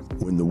then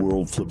when the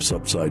world flips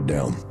upside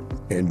down.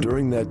 And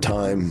during that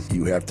time,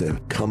 you have to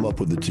come up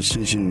with a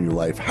decision in your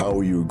life. How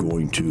are you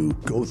going to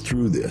go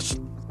through this?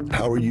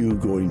 How are you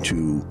going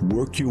to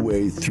work your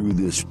way through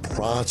this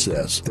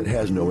process that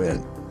has no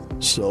end?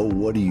 So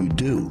what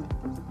do?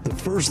 The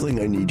first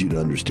thing I need you to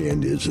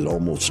understand is that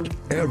almost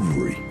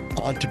every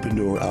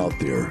entrepreneur out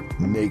there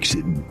makes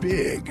it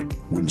big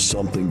when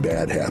something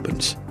bad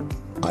happens.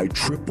 I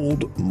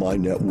tripled my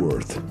net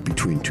worth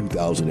between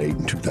 2008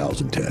 and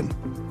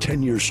 2010.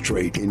 10 years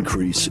straight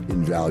increase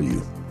in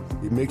value.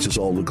 It makes us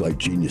all look like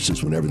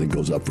geniuses when everything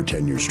goes up for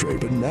 10 years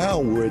straight. But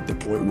now we're at the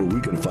point where we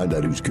can find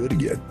out who's good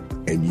again.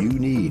 And you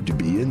need to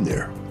be in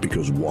there.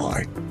 Because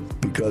why?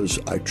 Because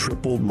I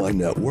tripled my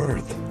net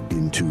worth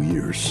in 2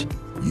 years.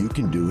 You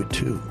can do it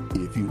too,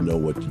 if you know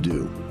what to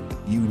do.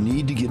 You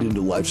need to get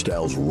into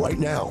Lifestyles right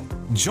now.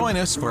 Join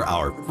us for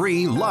our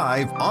free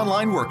live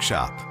online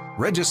workshop.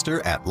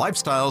 Register at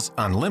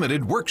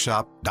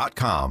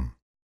lifestylesunlimitedworkshop.com.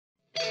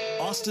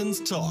 Austin's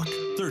Talk,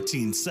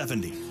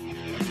 1370.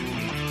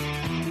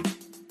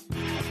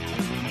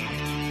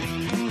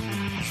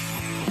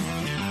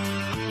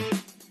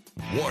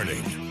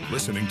 Warning,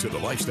 listening to the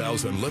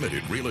Lifestyles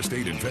Unlimited Real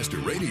Estate Investor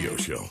Radio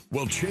Show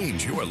will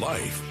change your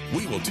life.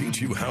 We will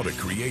teach you how to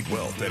create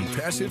wealth and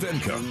passive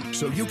income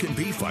so you can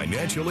be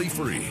financially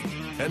free.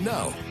 And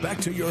now,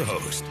 back to your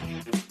host.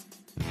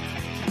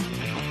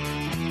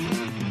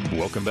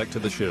 Welcome back to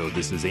the show.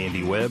 This is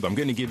Andy Webb. I'm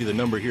going to give you the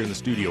number here in the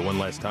studio one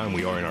last time.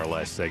 We are in our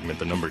last segment.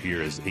 The number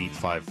here is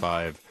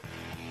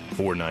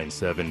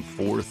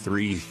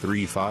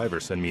 855-497-4335, or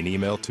send me an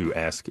email to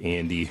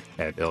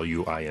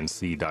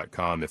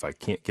askandy@luinc.com. If I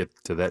can't get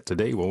to that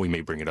today, well, we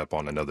may bring it up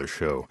on another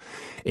show.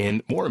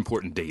 And more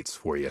important dates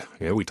for you.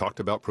 We talked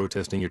about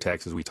protesting your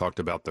taxes. We talked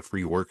about the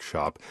free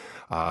workshop.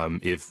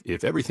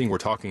 If everything we're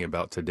talking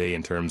about today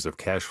in terms of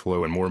cash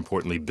flow and, more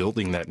importantly,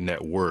 building that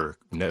net worth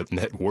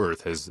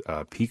has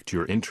piqued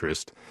your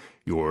interest,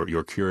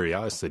 your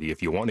curiosity,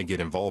 if you want to get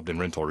involved in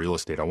rental real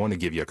estate, I want to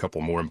give you a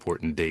couple more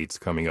important dates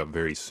coming up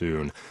very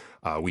soon.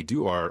 We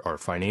do our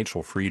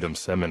financial freedom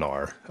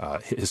seminar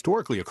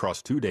historically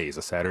across 2 days,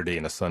 a Saturday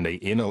and a Sunday,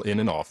 in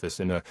an office,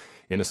 in a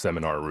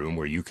seminar room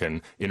where you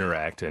can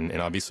interact. And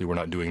obviously we're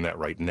not doing that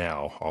right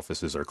now.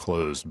 Offices are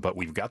closed, but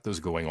we've got those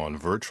going on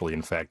virtually.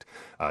 In fact,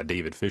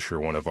 David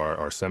Fisher, one of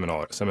our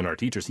seminar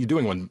teachers, he's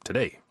doing one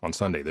today on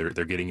Sunday.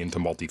 They're getting into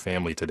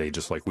multifamily today,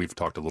 just like we've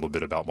talked a little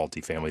bit about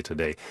multifamily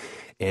today.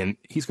 And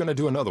he's going to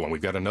do another one. We've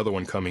got another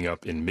one coming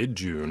up in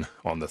mid-June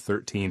on the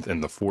 13th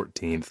and the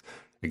 14th.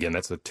 Again,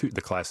 that's the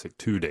classic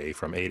 2-day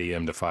from 8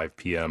 a.m. to 5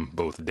 p.m.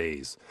 both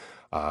days.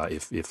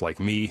 If like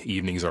me,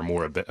 evenings are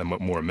more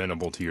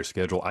amenable to your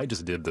schedule, I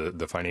just did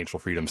the Financial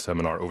Freedom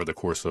Seminar over the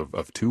course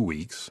of 2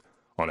 weeks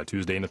on a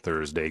Tuesday and a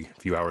Thursday, a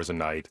few hours a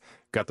night.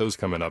 Got those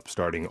coming up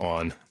starting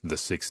on the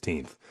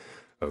 16th.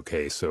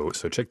 Okay, so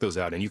check those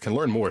out. And you can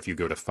learn more if you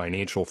go to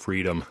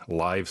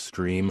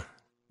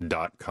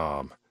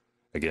financialfreedomlivestream.com.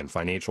 Again,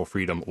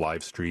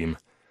 financialfreedomlivestream.com.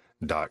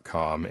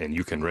 And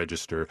you can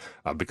register,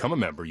 become a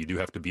member. You do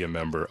have to be a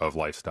member of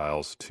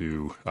Lifestyles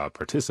to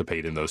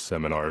participate in those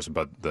seminars,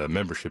 but the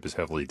membership is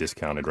heavily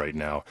discounted right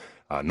now.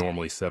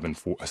 Normally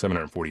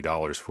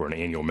 $740 for an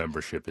annual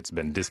membership. It's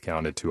been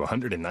discounted to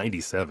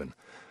 $197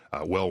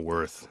 well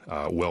worth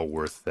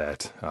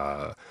that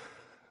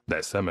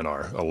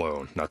seminar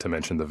alone, not to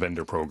mention the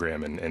vendor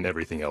program and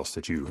everything else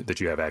that you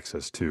have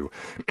access to.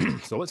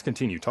 So let's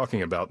continue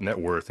talking about net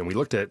worth. And we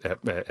looked at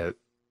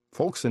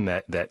folks in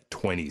that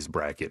 20s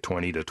bracket,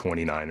 20 to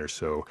 29 or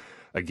so.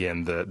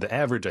 Again, the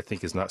average, I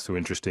think, is not so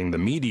interesting. The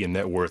median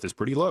net worth is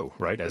pretty low,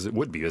 right? As it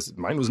would be. As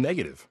mine was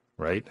negative,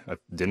 right? I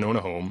didn't own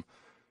a home,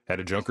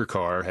 had a junker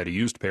car, had a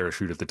used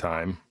parachute at the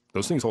time.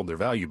 Those things hold their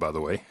value, by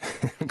the way.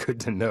 Good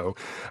to know.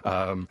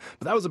 But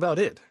that was about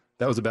it.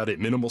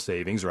 Minimal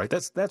savings, right?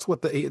 That's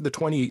what the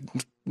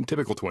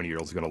typical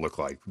 20-year-old is going to look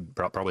like.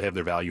 Probably have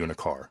their value in a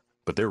car,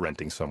 but they're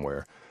renting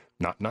somewhere.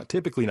 Not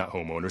typically not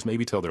homeowners,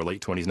 maybe till their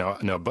late 20s. Now,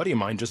 a buddy of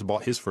mine just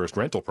bought his first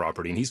rental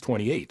property, and he's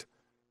 28.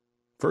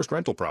 First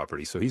rental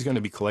property. So he's going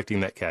to be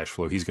collecting that cash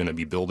flow. He's going to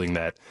be building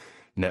that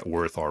net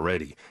worth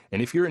already.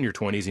 And if you're in your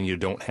 20s and you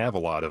don't have a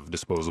lot of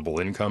disposable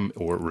income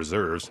or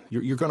reserves,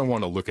 you're going to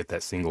want to look at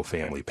that single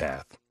family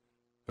path.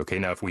 Okay,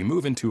 now if we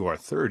move into our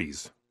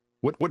 30s,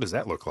 what does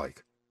that look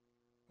like?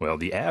 Well,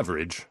 the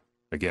average,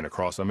 again,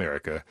 across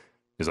America,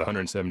 is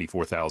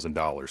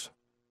 $174,000.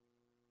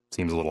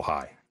 Seems a little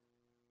high.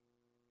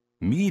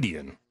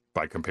 Median,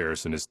 by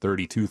comparison, is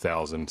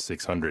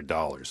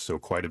 $32,600, so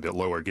quite a bit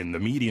lower. Again, the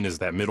median is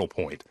that middle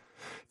point.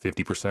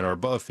 50% are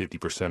above,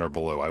 50% are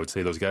below. I would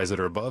say those guys that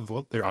are above,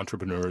 well, they're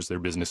entrepreneurs, they're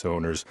business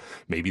owners.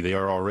 Maybe they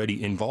are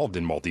already involved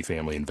in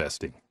multifamily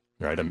investing,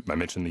 right? I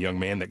mentioned the young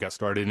man that got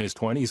started in his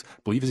 20s. I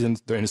believe he's in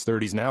his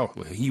 30s now.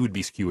 He would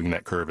be skewing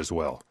that curve as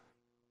well,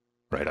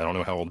 right? I don't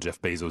know how old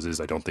Jeff Bezos is.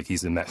 I don't think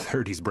he's in that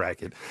 30s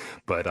bracket.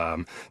 But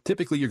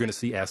typically you're going to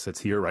see assets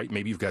here, right?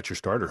 Maybe you've got your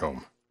starter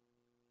home.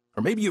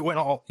 Or maybe you went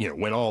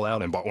all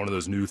out and bought one of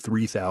those new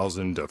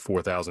 3,000 to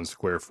 4,000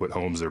 square foot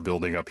homes they're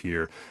building up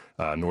here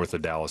north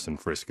of Dallas and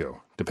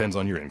Frisco. Depends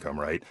on your income,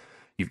 right?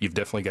 You've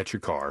definitely got your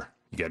car.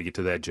 You got to get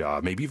to that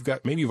job. Maybe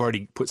you've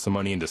already put some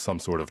money into some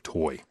sort of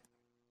toy,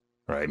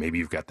 right? Maybe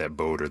you've got that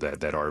boat or that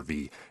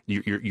RV.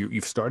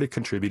 You've started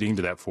contributing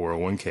to that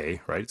 401k,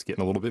 right? It's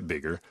getting a little bit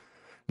bigger.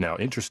 Now,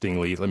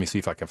 interestingly, let me see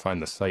if I can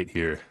find the site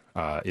here.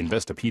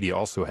 Investopedia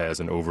also has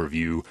an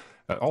overview,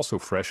 also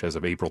fresh as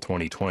of April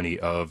 2020,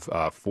 of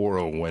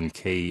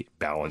 401k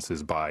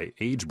balances by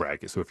age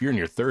bracket. So if you're in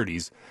your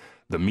 30s,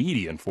 the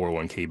median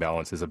 401k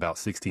balance is about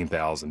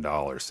 $16,000,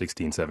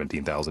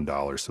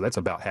 $17,000. So that's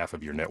about half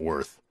of your net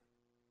worth.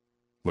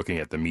 Looking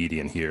at the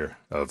median here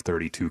of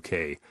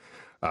 $32K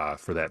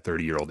for that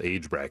 30-year-old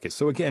age bracket.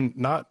 So again,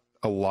 not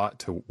a lot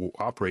to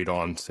operate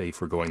on, say,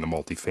 for going the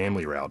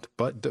multifamily route.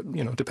 But,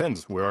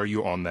 depends. Where are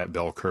you on that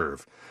bell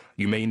curve?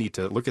 You may need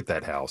to look at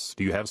that house.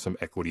 Do you have some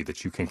equity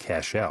that you can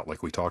cash out,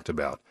 like we talked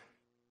about?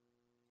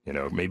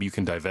 Maybe you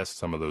can divest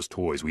some of those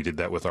toys. We did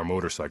that with our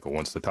motorcycle.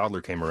 Once the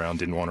toddler came around,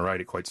 didn't want to ride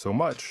it quite so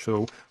much,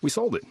 so we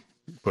sold it,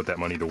 put that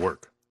money to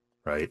work,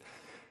 right?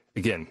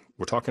 Again,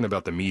 we're talking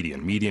about the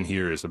median. Median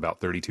here is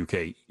about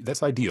 $32K.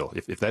 That's ideal.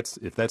 If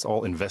that's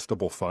all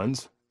investable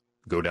funds,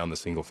 go down the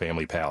single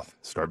family path,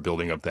 start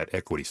building up that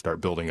equity,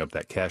 start building up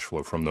that cash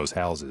flow from those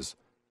houses,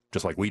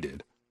 just like we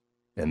did,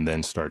 and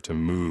then start to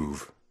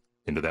move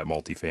into that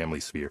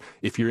multifamily sphere.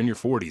 If you're in your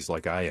 40s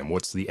like I am,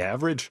 what's the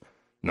average?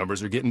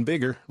 Numbers are getting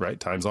bigger, right?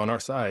 Time's on our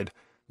side.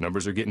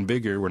 Numbers are getting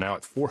bigger. We're now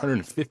at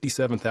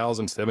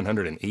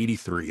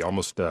 $457,783,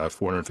 almost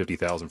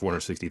 $450,000,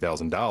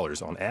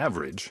 $460,000 on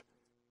average.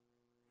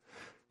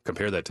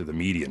 Compare that to the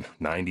median,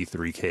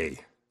 $93K.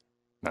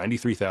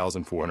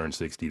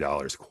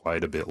 $93,460,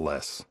 quite a bit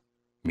less.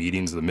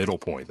 Median's the middle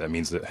point. That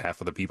means that half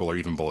of the people are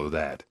even below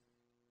that.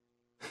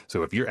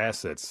 So if your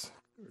assets,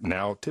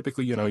 now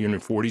typically, you're in your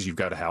 40s, you've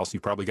got a house,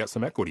 you've probably got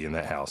some equity in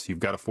that house. You've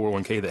got a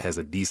 401k that has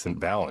a decent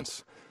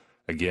balance.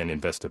 Again,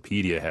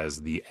 Investopedia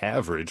has the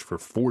average for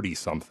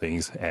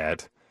 40-somethings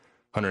at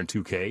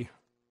 $102K,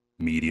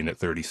 median at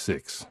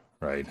 $36,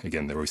 right?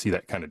 Again, there we see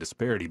that kind of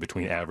disparity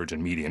between average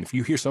and median. If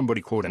you hear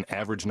somebody quote an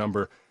average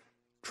number,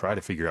 try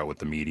to figure out what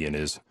the median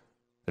is.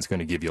 It's going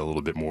to give you a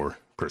little bit more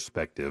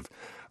perspective.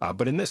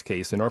 But in this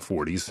case, in our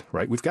 40s,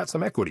 right, we've got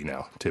some equity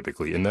now,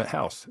 typically, in the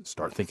house.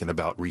 Start thinking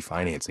about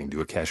refinancing,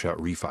 do a cash out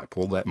refi,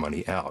 pull that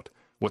money out.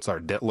 What's our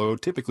debt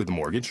load? Typically the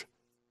mortgage.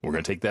 We're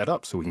going to take that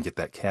up so we can get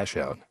that cash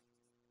out.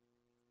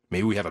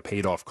 Maybe we have a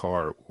paid off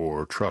car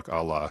or truck a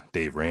la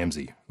Dave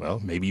Ramsey. Well,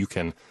 maybe you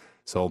can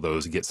sell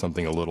those, get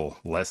something a little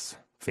less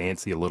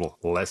fancy, a little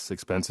less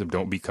expensive.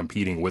 Don't be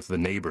competing with the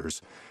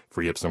neighbors.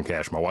 Free up some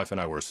cash. My wife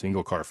and I were a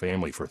single car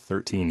family for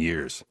 13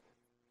 years.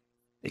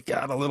 It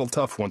got a little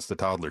tough once the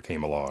toddler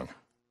came along.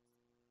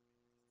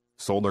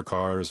 Sold our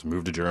cars,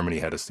 moved to Germany,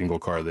 had a single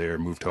car there,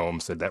 moved home,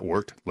 said that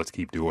worked, let's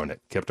keep doing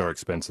it. Kept our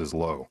expenses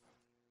low.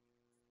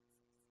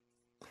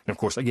 And of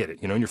course, I get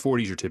it. In your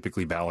 40s, you're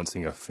typically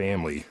balancing a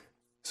family.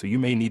 So you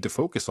may need to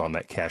focus on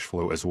that cash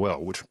flow as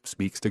well, which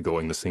speaks to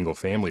going the single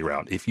family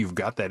route. If you've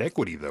got that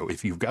equity, though,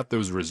 if you've got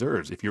those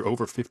reserves, if you're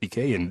over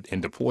 50K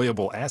in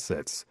deployable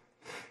assets,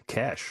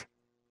 cash,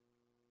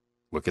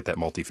 look at that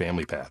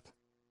multifamily path.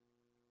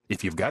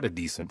 If you've got a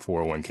decent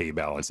 401k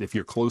balance, if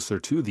you're closer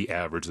to the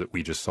average that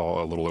we just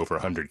saw, a little over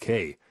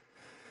 100K,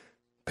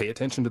 pay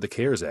attention to the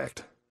CARES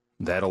Act.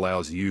 that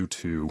allows you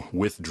to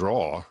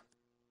withdraw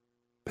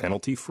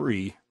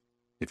penalty-free.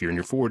 If you're in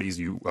your 40s,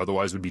 you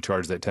otherwise would be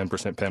charged that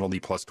 10% penalty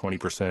plus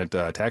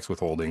 20% tax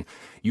withholding.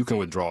 You can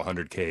withdraw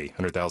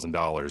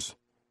 $100,000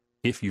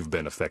 if you've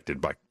been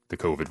affected by the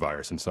COVID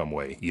virus in some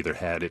way, either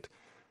had it,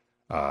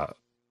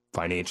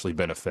 financially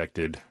been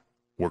affected,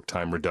 work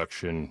time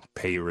reduction,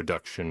 pay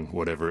reduction,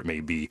 whatever it may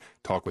be.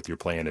 Talk with your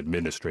plan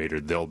administrator.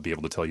 They'll be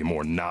able to tell you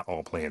more. Not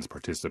all plans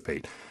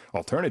participate.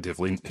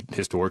 Alternatively,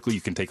 historically,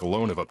 you can take a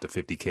loan of up to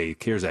 $50K.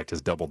 CARES Act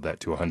has doubled that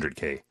to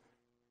 $100K.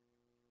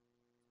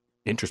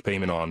 Interest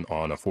payment on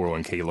a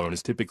 401k loan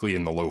is typically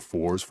in the low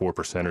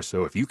 4% or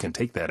so. If you can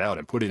take that out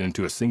and put it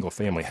into a single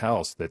family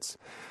house that's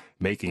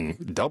making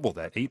double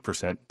that,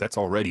 8%, that's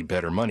already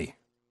better money.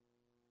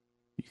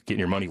 You're getting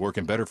your money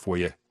working better for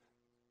you.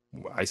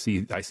 I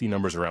see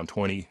numbers around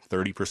 20,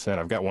 30%.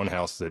 I've got one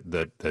house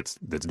that's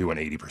doing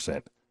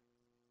 80%.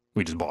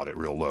 We just bought it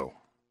real low,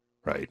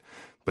 right?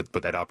 But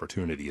that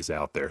opportunity is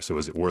out there. So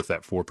is it worth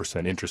that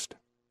 4% interest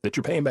that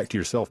you're paying back to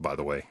yourself, by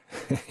the way,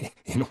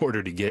 in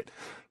order to get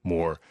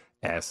more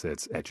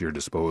assets at your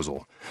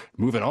disposal?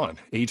 Moving on,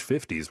 age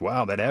 50s.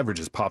 Wow, that average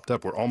has popped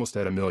up. We're almost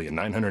at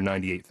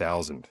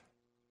 1,998,000.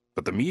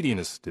 But the median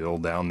is still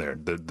down there.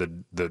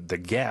 The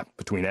gap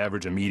between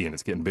average and median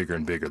is getting bigger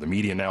and bigger. The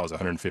median now is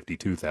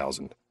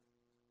 152,000.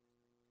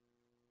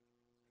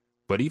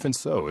 But even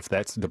so, if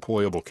that's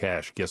deployable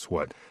cash, guess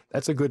what?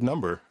 That's a good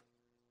number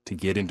to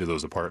get into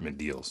those apartment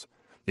deals.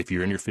 If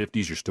you're in your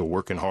 50s, you're still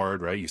working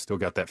hard, right? You still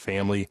got that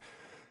family,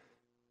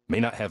 may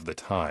not have the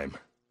time.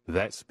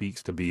 That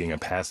speaks to being a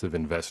passive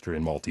investor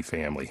in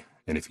multifamily.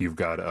 And if you've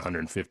got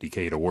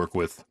 $150K to work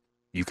with,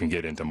 you can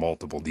get into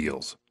multiple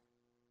deals.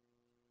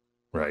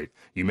 Right.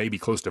 You may be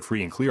close to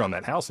free and clear on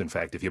that house. In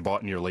fact, if you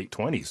bought in your late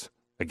 20s,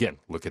 again,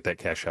 look at that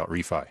cash out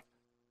refi.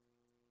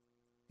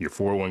 Your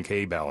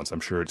 401k balance, I'm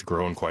sure it's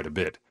grown quite a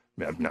bit.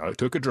 Now, it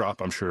took a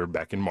drop, I'm sure,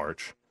 back in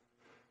March.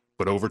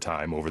 But over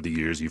time, over the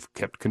years, you've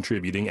kept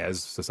contributing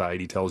as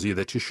society tells you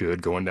that you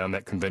should, going down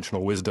that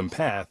conventional wisdom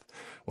path.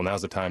 Well,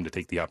 now's the time to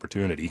take the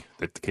opportunity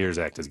that the CARES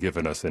Act has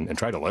given us and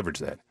try to leverage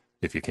that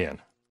if you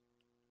can.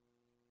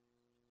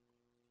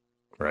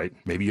 Right?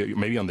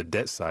 Maybe on the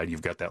debt side,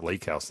 you've got that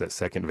lake house, that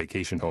second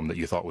vacation home that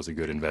you thought was a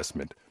good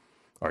investment.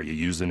 Are you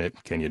using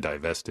it? Can you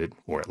divest it?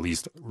 Or at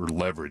least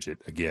leverage it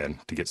again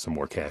to get some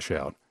more cash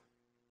out?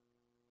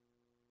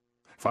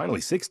 Finally,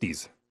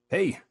 60s.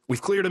 Hey,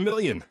 we've cleared $1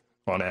 million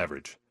on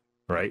average,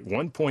 right?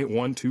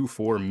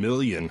 1.124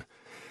 million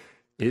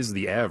is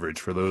the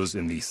average for those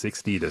in the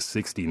 60 to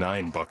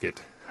 69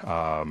 bucket.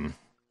 But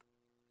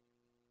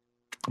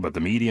the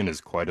median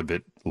is quite a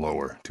bit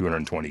lower,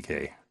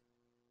 220K.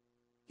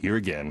 Here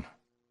again,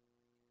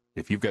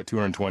 if you've got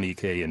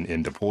 220K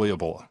in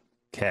deployable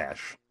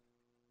cash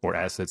or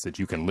assets that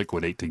you can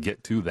liquidate to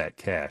get to that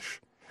cash,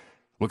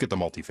 look at the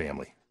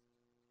multifamily.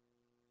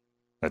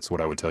 That's what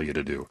I would tell you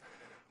to do.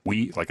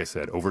 Like I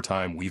said, over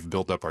time, we've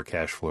built up our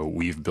cash flow.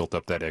 We've built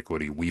up that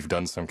equity. We've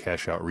done some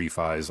cash out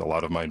refis. A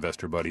lot of my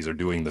investor buddies are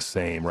doing the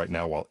same right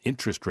now while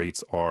interest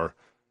rates are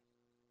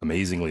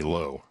amazingly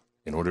low.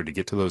 In order to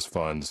get to those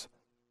funds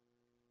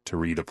to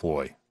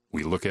redeploy,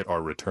 we look at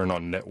our return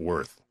on net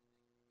worth.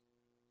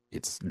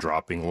 It's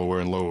dropping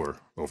lower and lower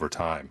over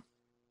time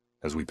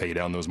as we pay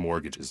down those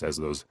mortgages, as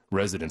those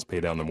residents pay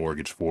down the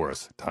mortgage for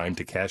us. Time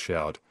to cash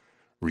out,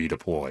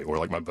 redeploy, or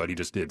like my buddy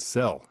just did,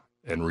 sell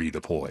and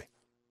redeploy.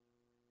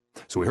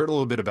 So we heard a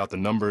little bit about the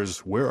numbers.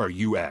 Where are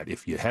you at?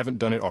 If you haven't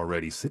done it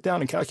already, sit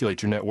down and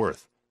calculate your net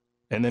worth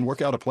and then work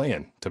out a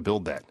plan to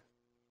build that.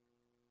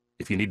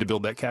 If you need to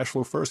build that cash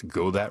flow first,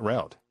 go that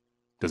route.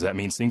 Does that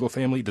mean single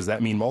family? Does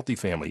that mean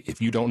multifamily?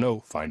 If you don't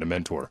know, find a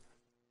mentor.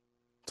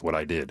 That's what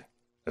I did.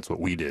 That's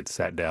what we did.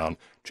 Sat down,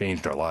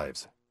 changed our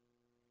lives.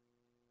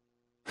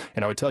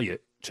 And I would tell you,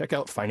 check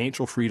out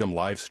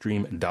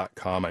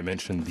financialfreedomlivestream.com. I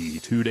mentioned the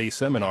 2-day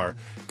seminar.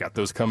 Got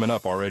those coming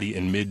up already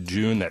in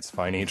mid-June. That's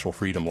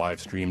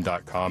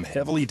financialfreedomlivestream.com.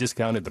 Heavily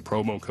discounted. The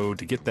promo code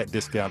to get that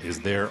discount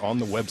is there on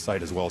the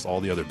website, as well as all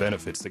the other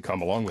benefits that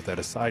come along with that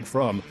aside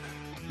from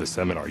the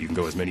seminar. You can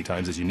go as many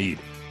times as you need.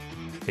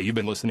 Hey, you've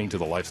been listening to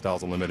the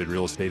Lifestyles Unlimited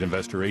Real Estate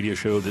Investor Radio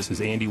Show. This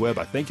is Andy Webb.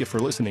 I thank you for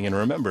listening. And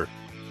remember,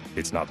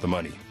 it's not the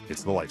money,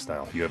 it's the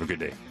lifestyle. You have a good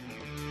day.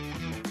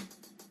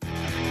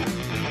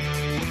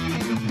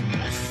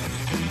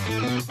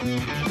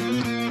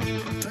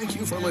 Thank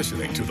you for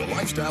listening to the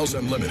Lifestyles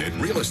Unlimited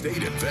Real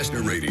Estate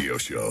Investor Radio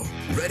Show.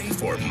 Ready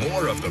for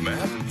more of the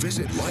map?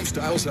 Visit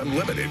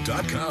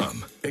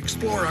lifestylesunlimited.com.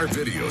 Explore our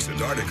videos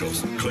and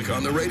articles. Click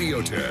on the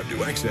radio tab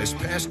to access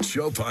past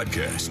show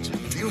podcasts.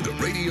 View the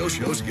radio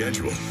show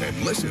schedule and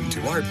listen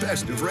to our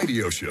best of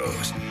radio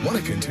shows. Want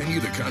to continue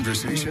the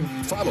conversation?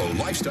 Follow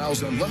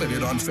Lifestyles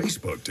Unlimited on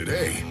Facebook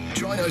today.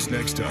 Join us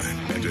next time.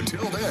 And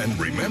until then,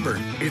 remember,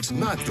 it's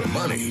not the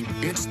money,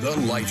 it's the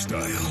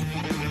lifestyle.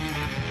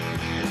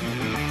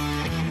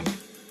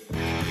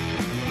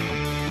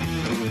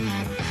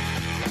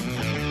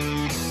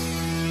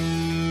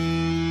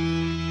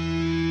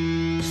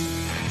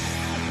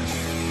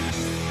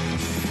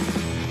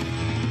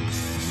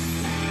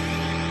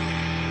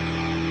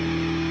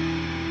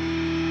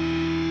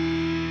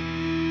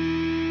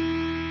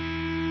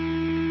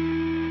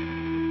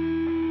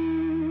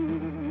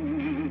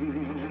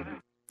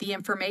 The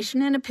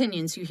information and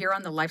opinions you hear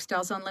on the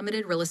Lifestyles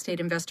Unlimited Real Estate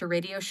Investor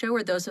Radio Show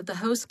are those of the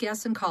hosts,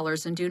 guests, and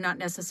callers and do not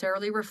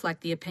necessarily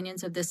reflect the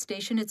opinions of this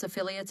station, its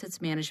affiliates,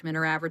 its management,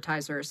 or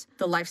advertisers.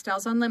 The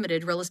Lifestyles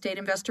Unlimited Real Estate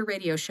Investor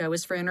Radio Show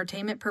is for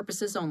entertainment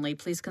purposes only.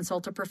 Please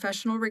consult a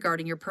professional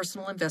regarding your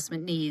personal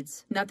investment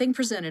needs. Nothing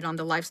presented on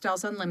the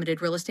Lifestyles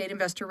Unlimited Real Estate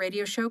Investor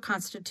Radio Show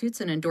constitutes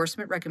an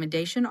endorsement,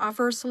 recommendation,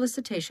 offer, or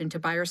solicitation to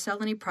buy or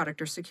sell any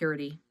product or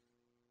security.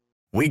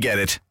 We get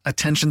it.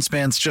 Attention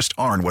spans just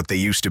aren't what they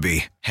used to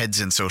be. Heads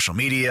in social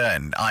media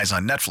and eyes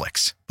on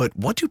Netflix. But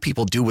what do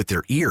people do with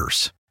their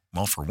ears?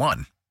 Well, for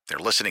one, they're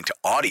listening to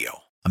audio.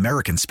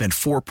 Americans spend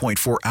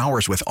 4.4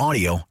 hours with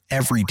audio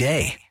every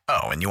day.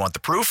 Oh, and you want the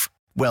proof?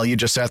 Well, you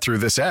just sat through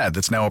this ad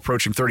that's now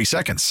approaching 30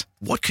 seconds.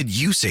 What could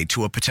you say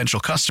to a potential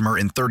customer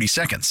in 30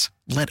 seconds?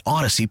 Let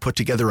Odyssey put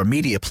together a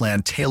media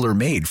plan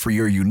tailor-made for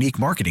your unique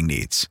marketing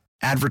needs.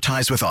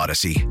 Advertise with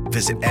Odyssey.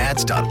 Visit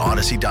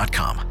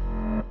ads.odyssey.com.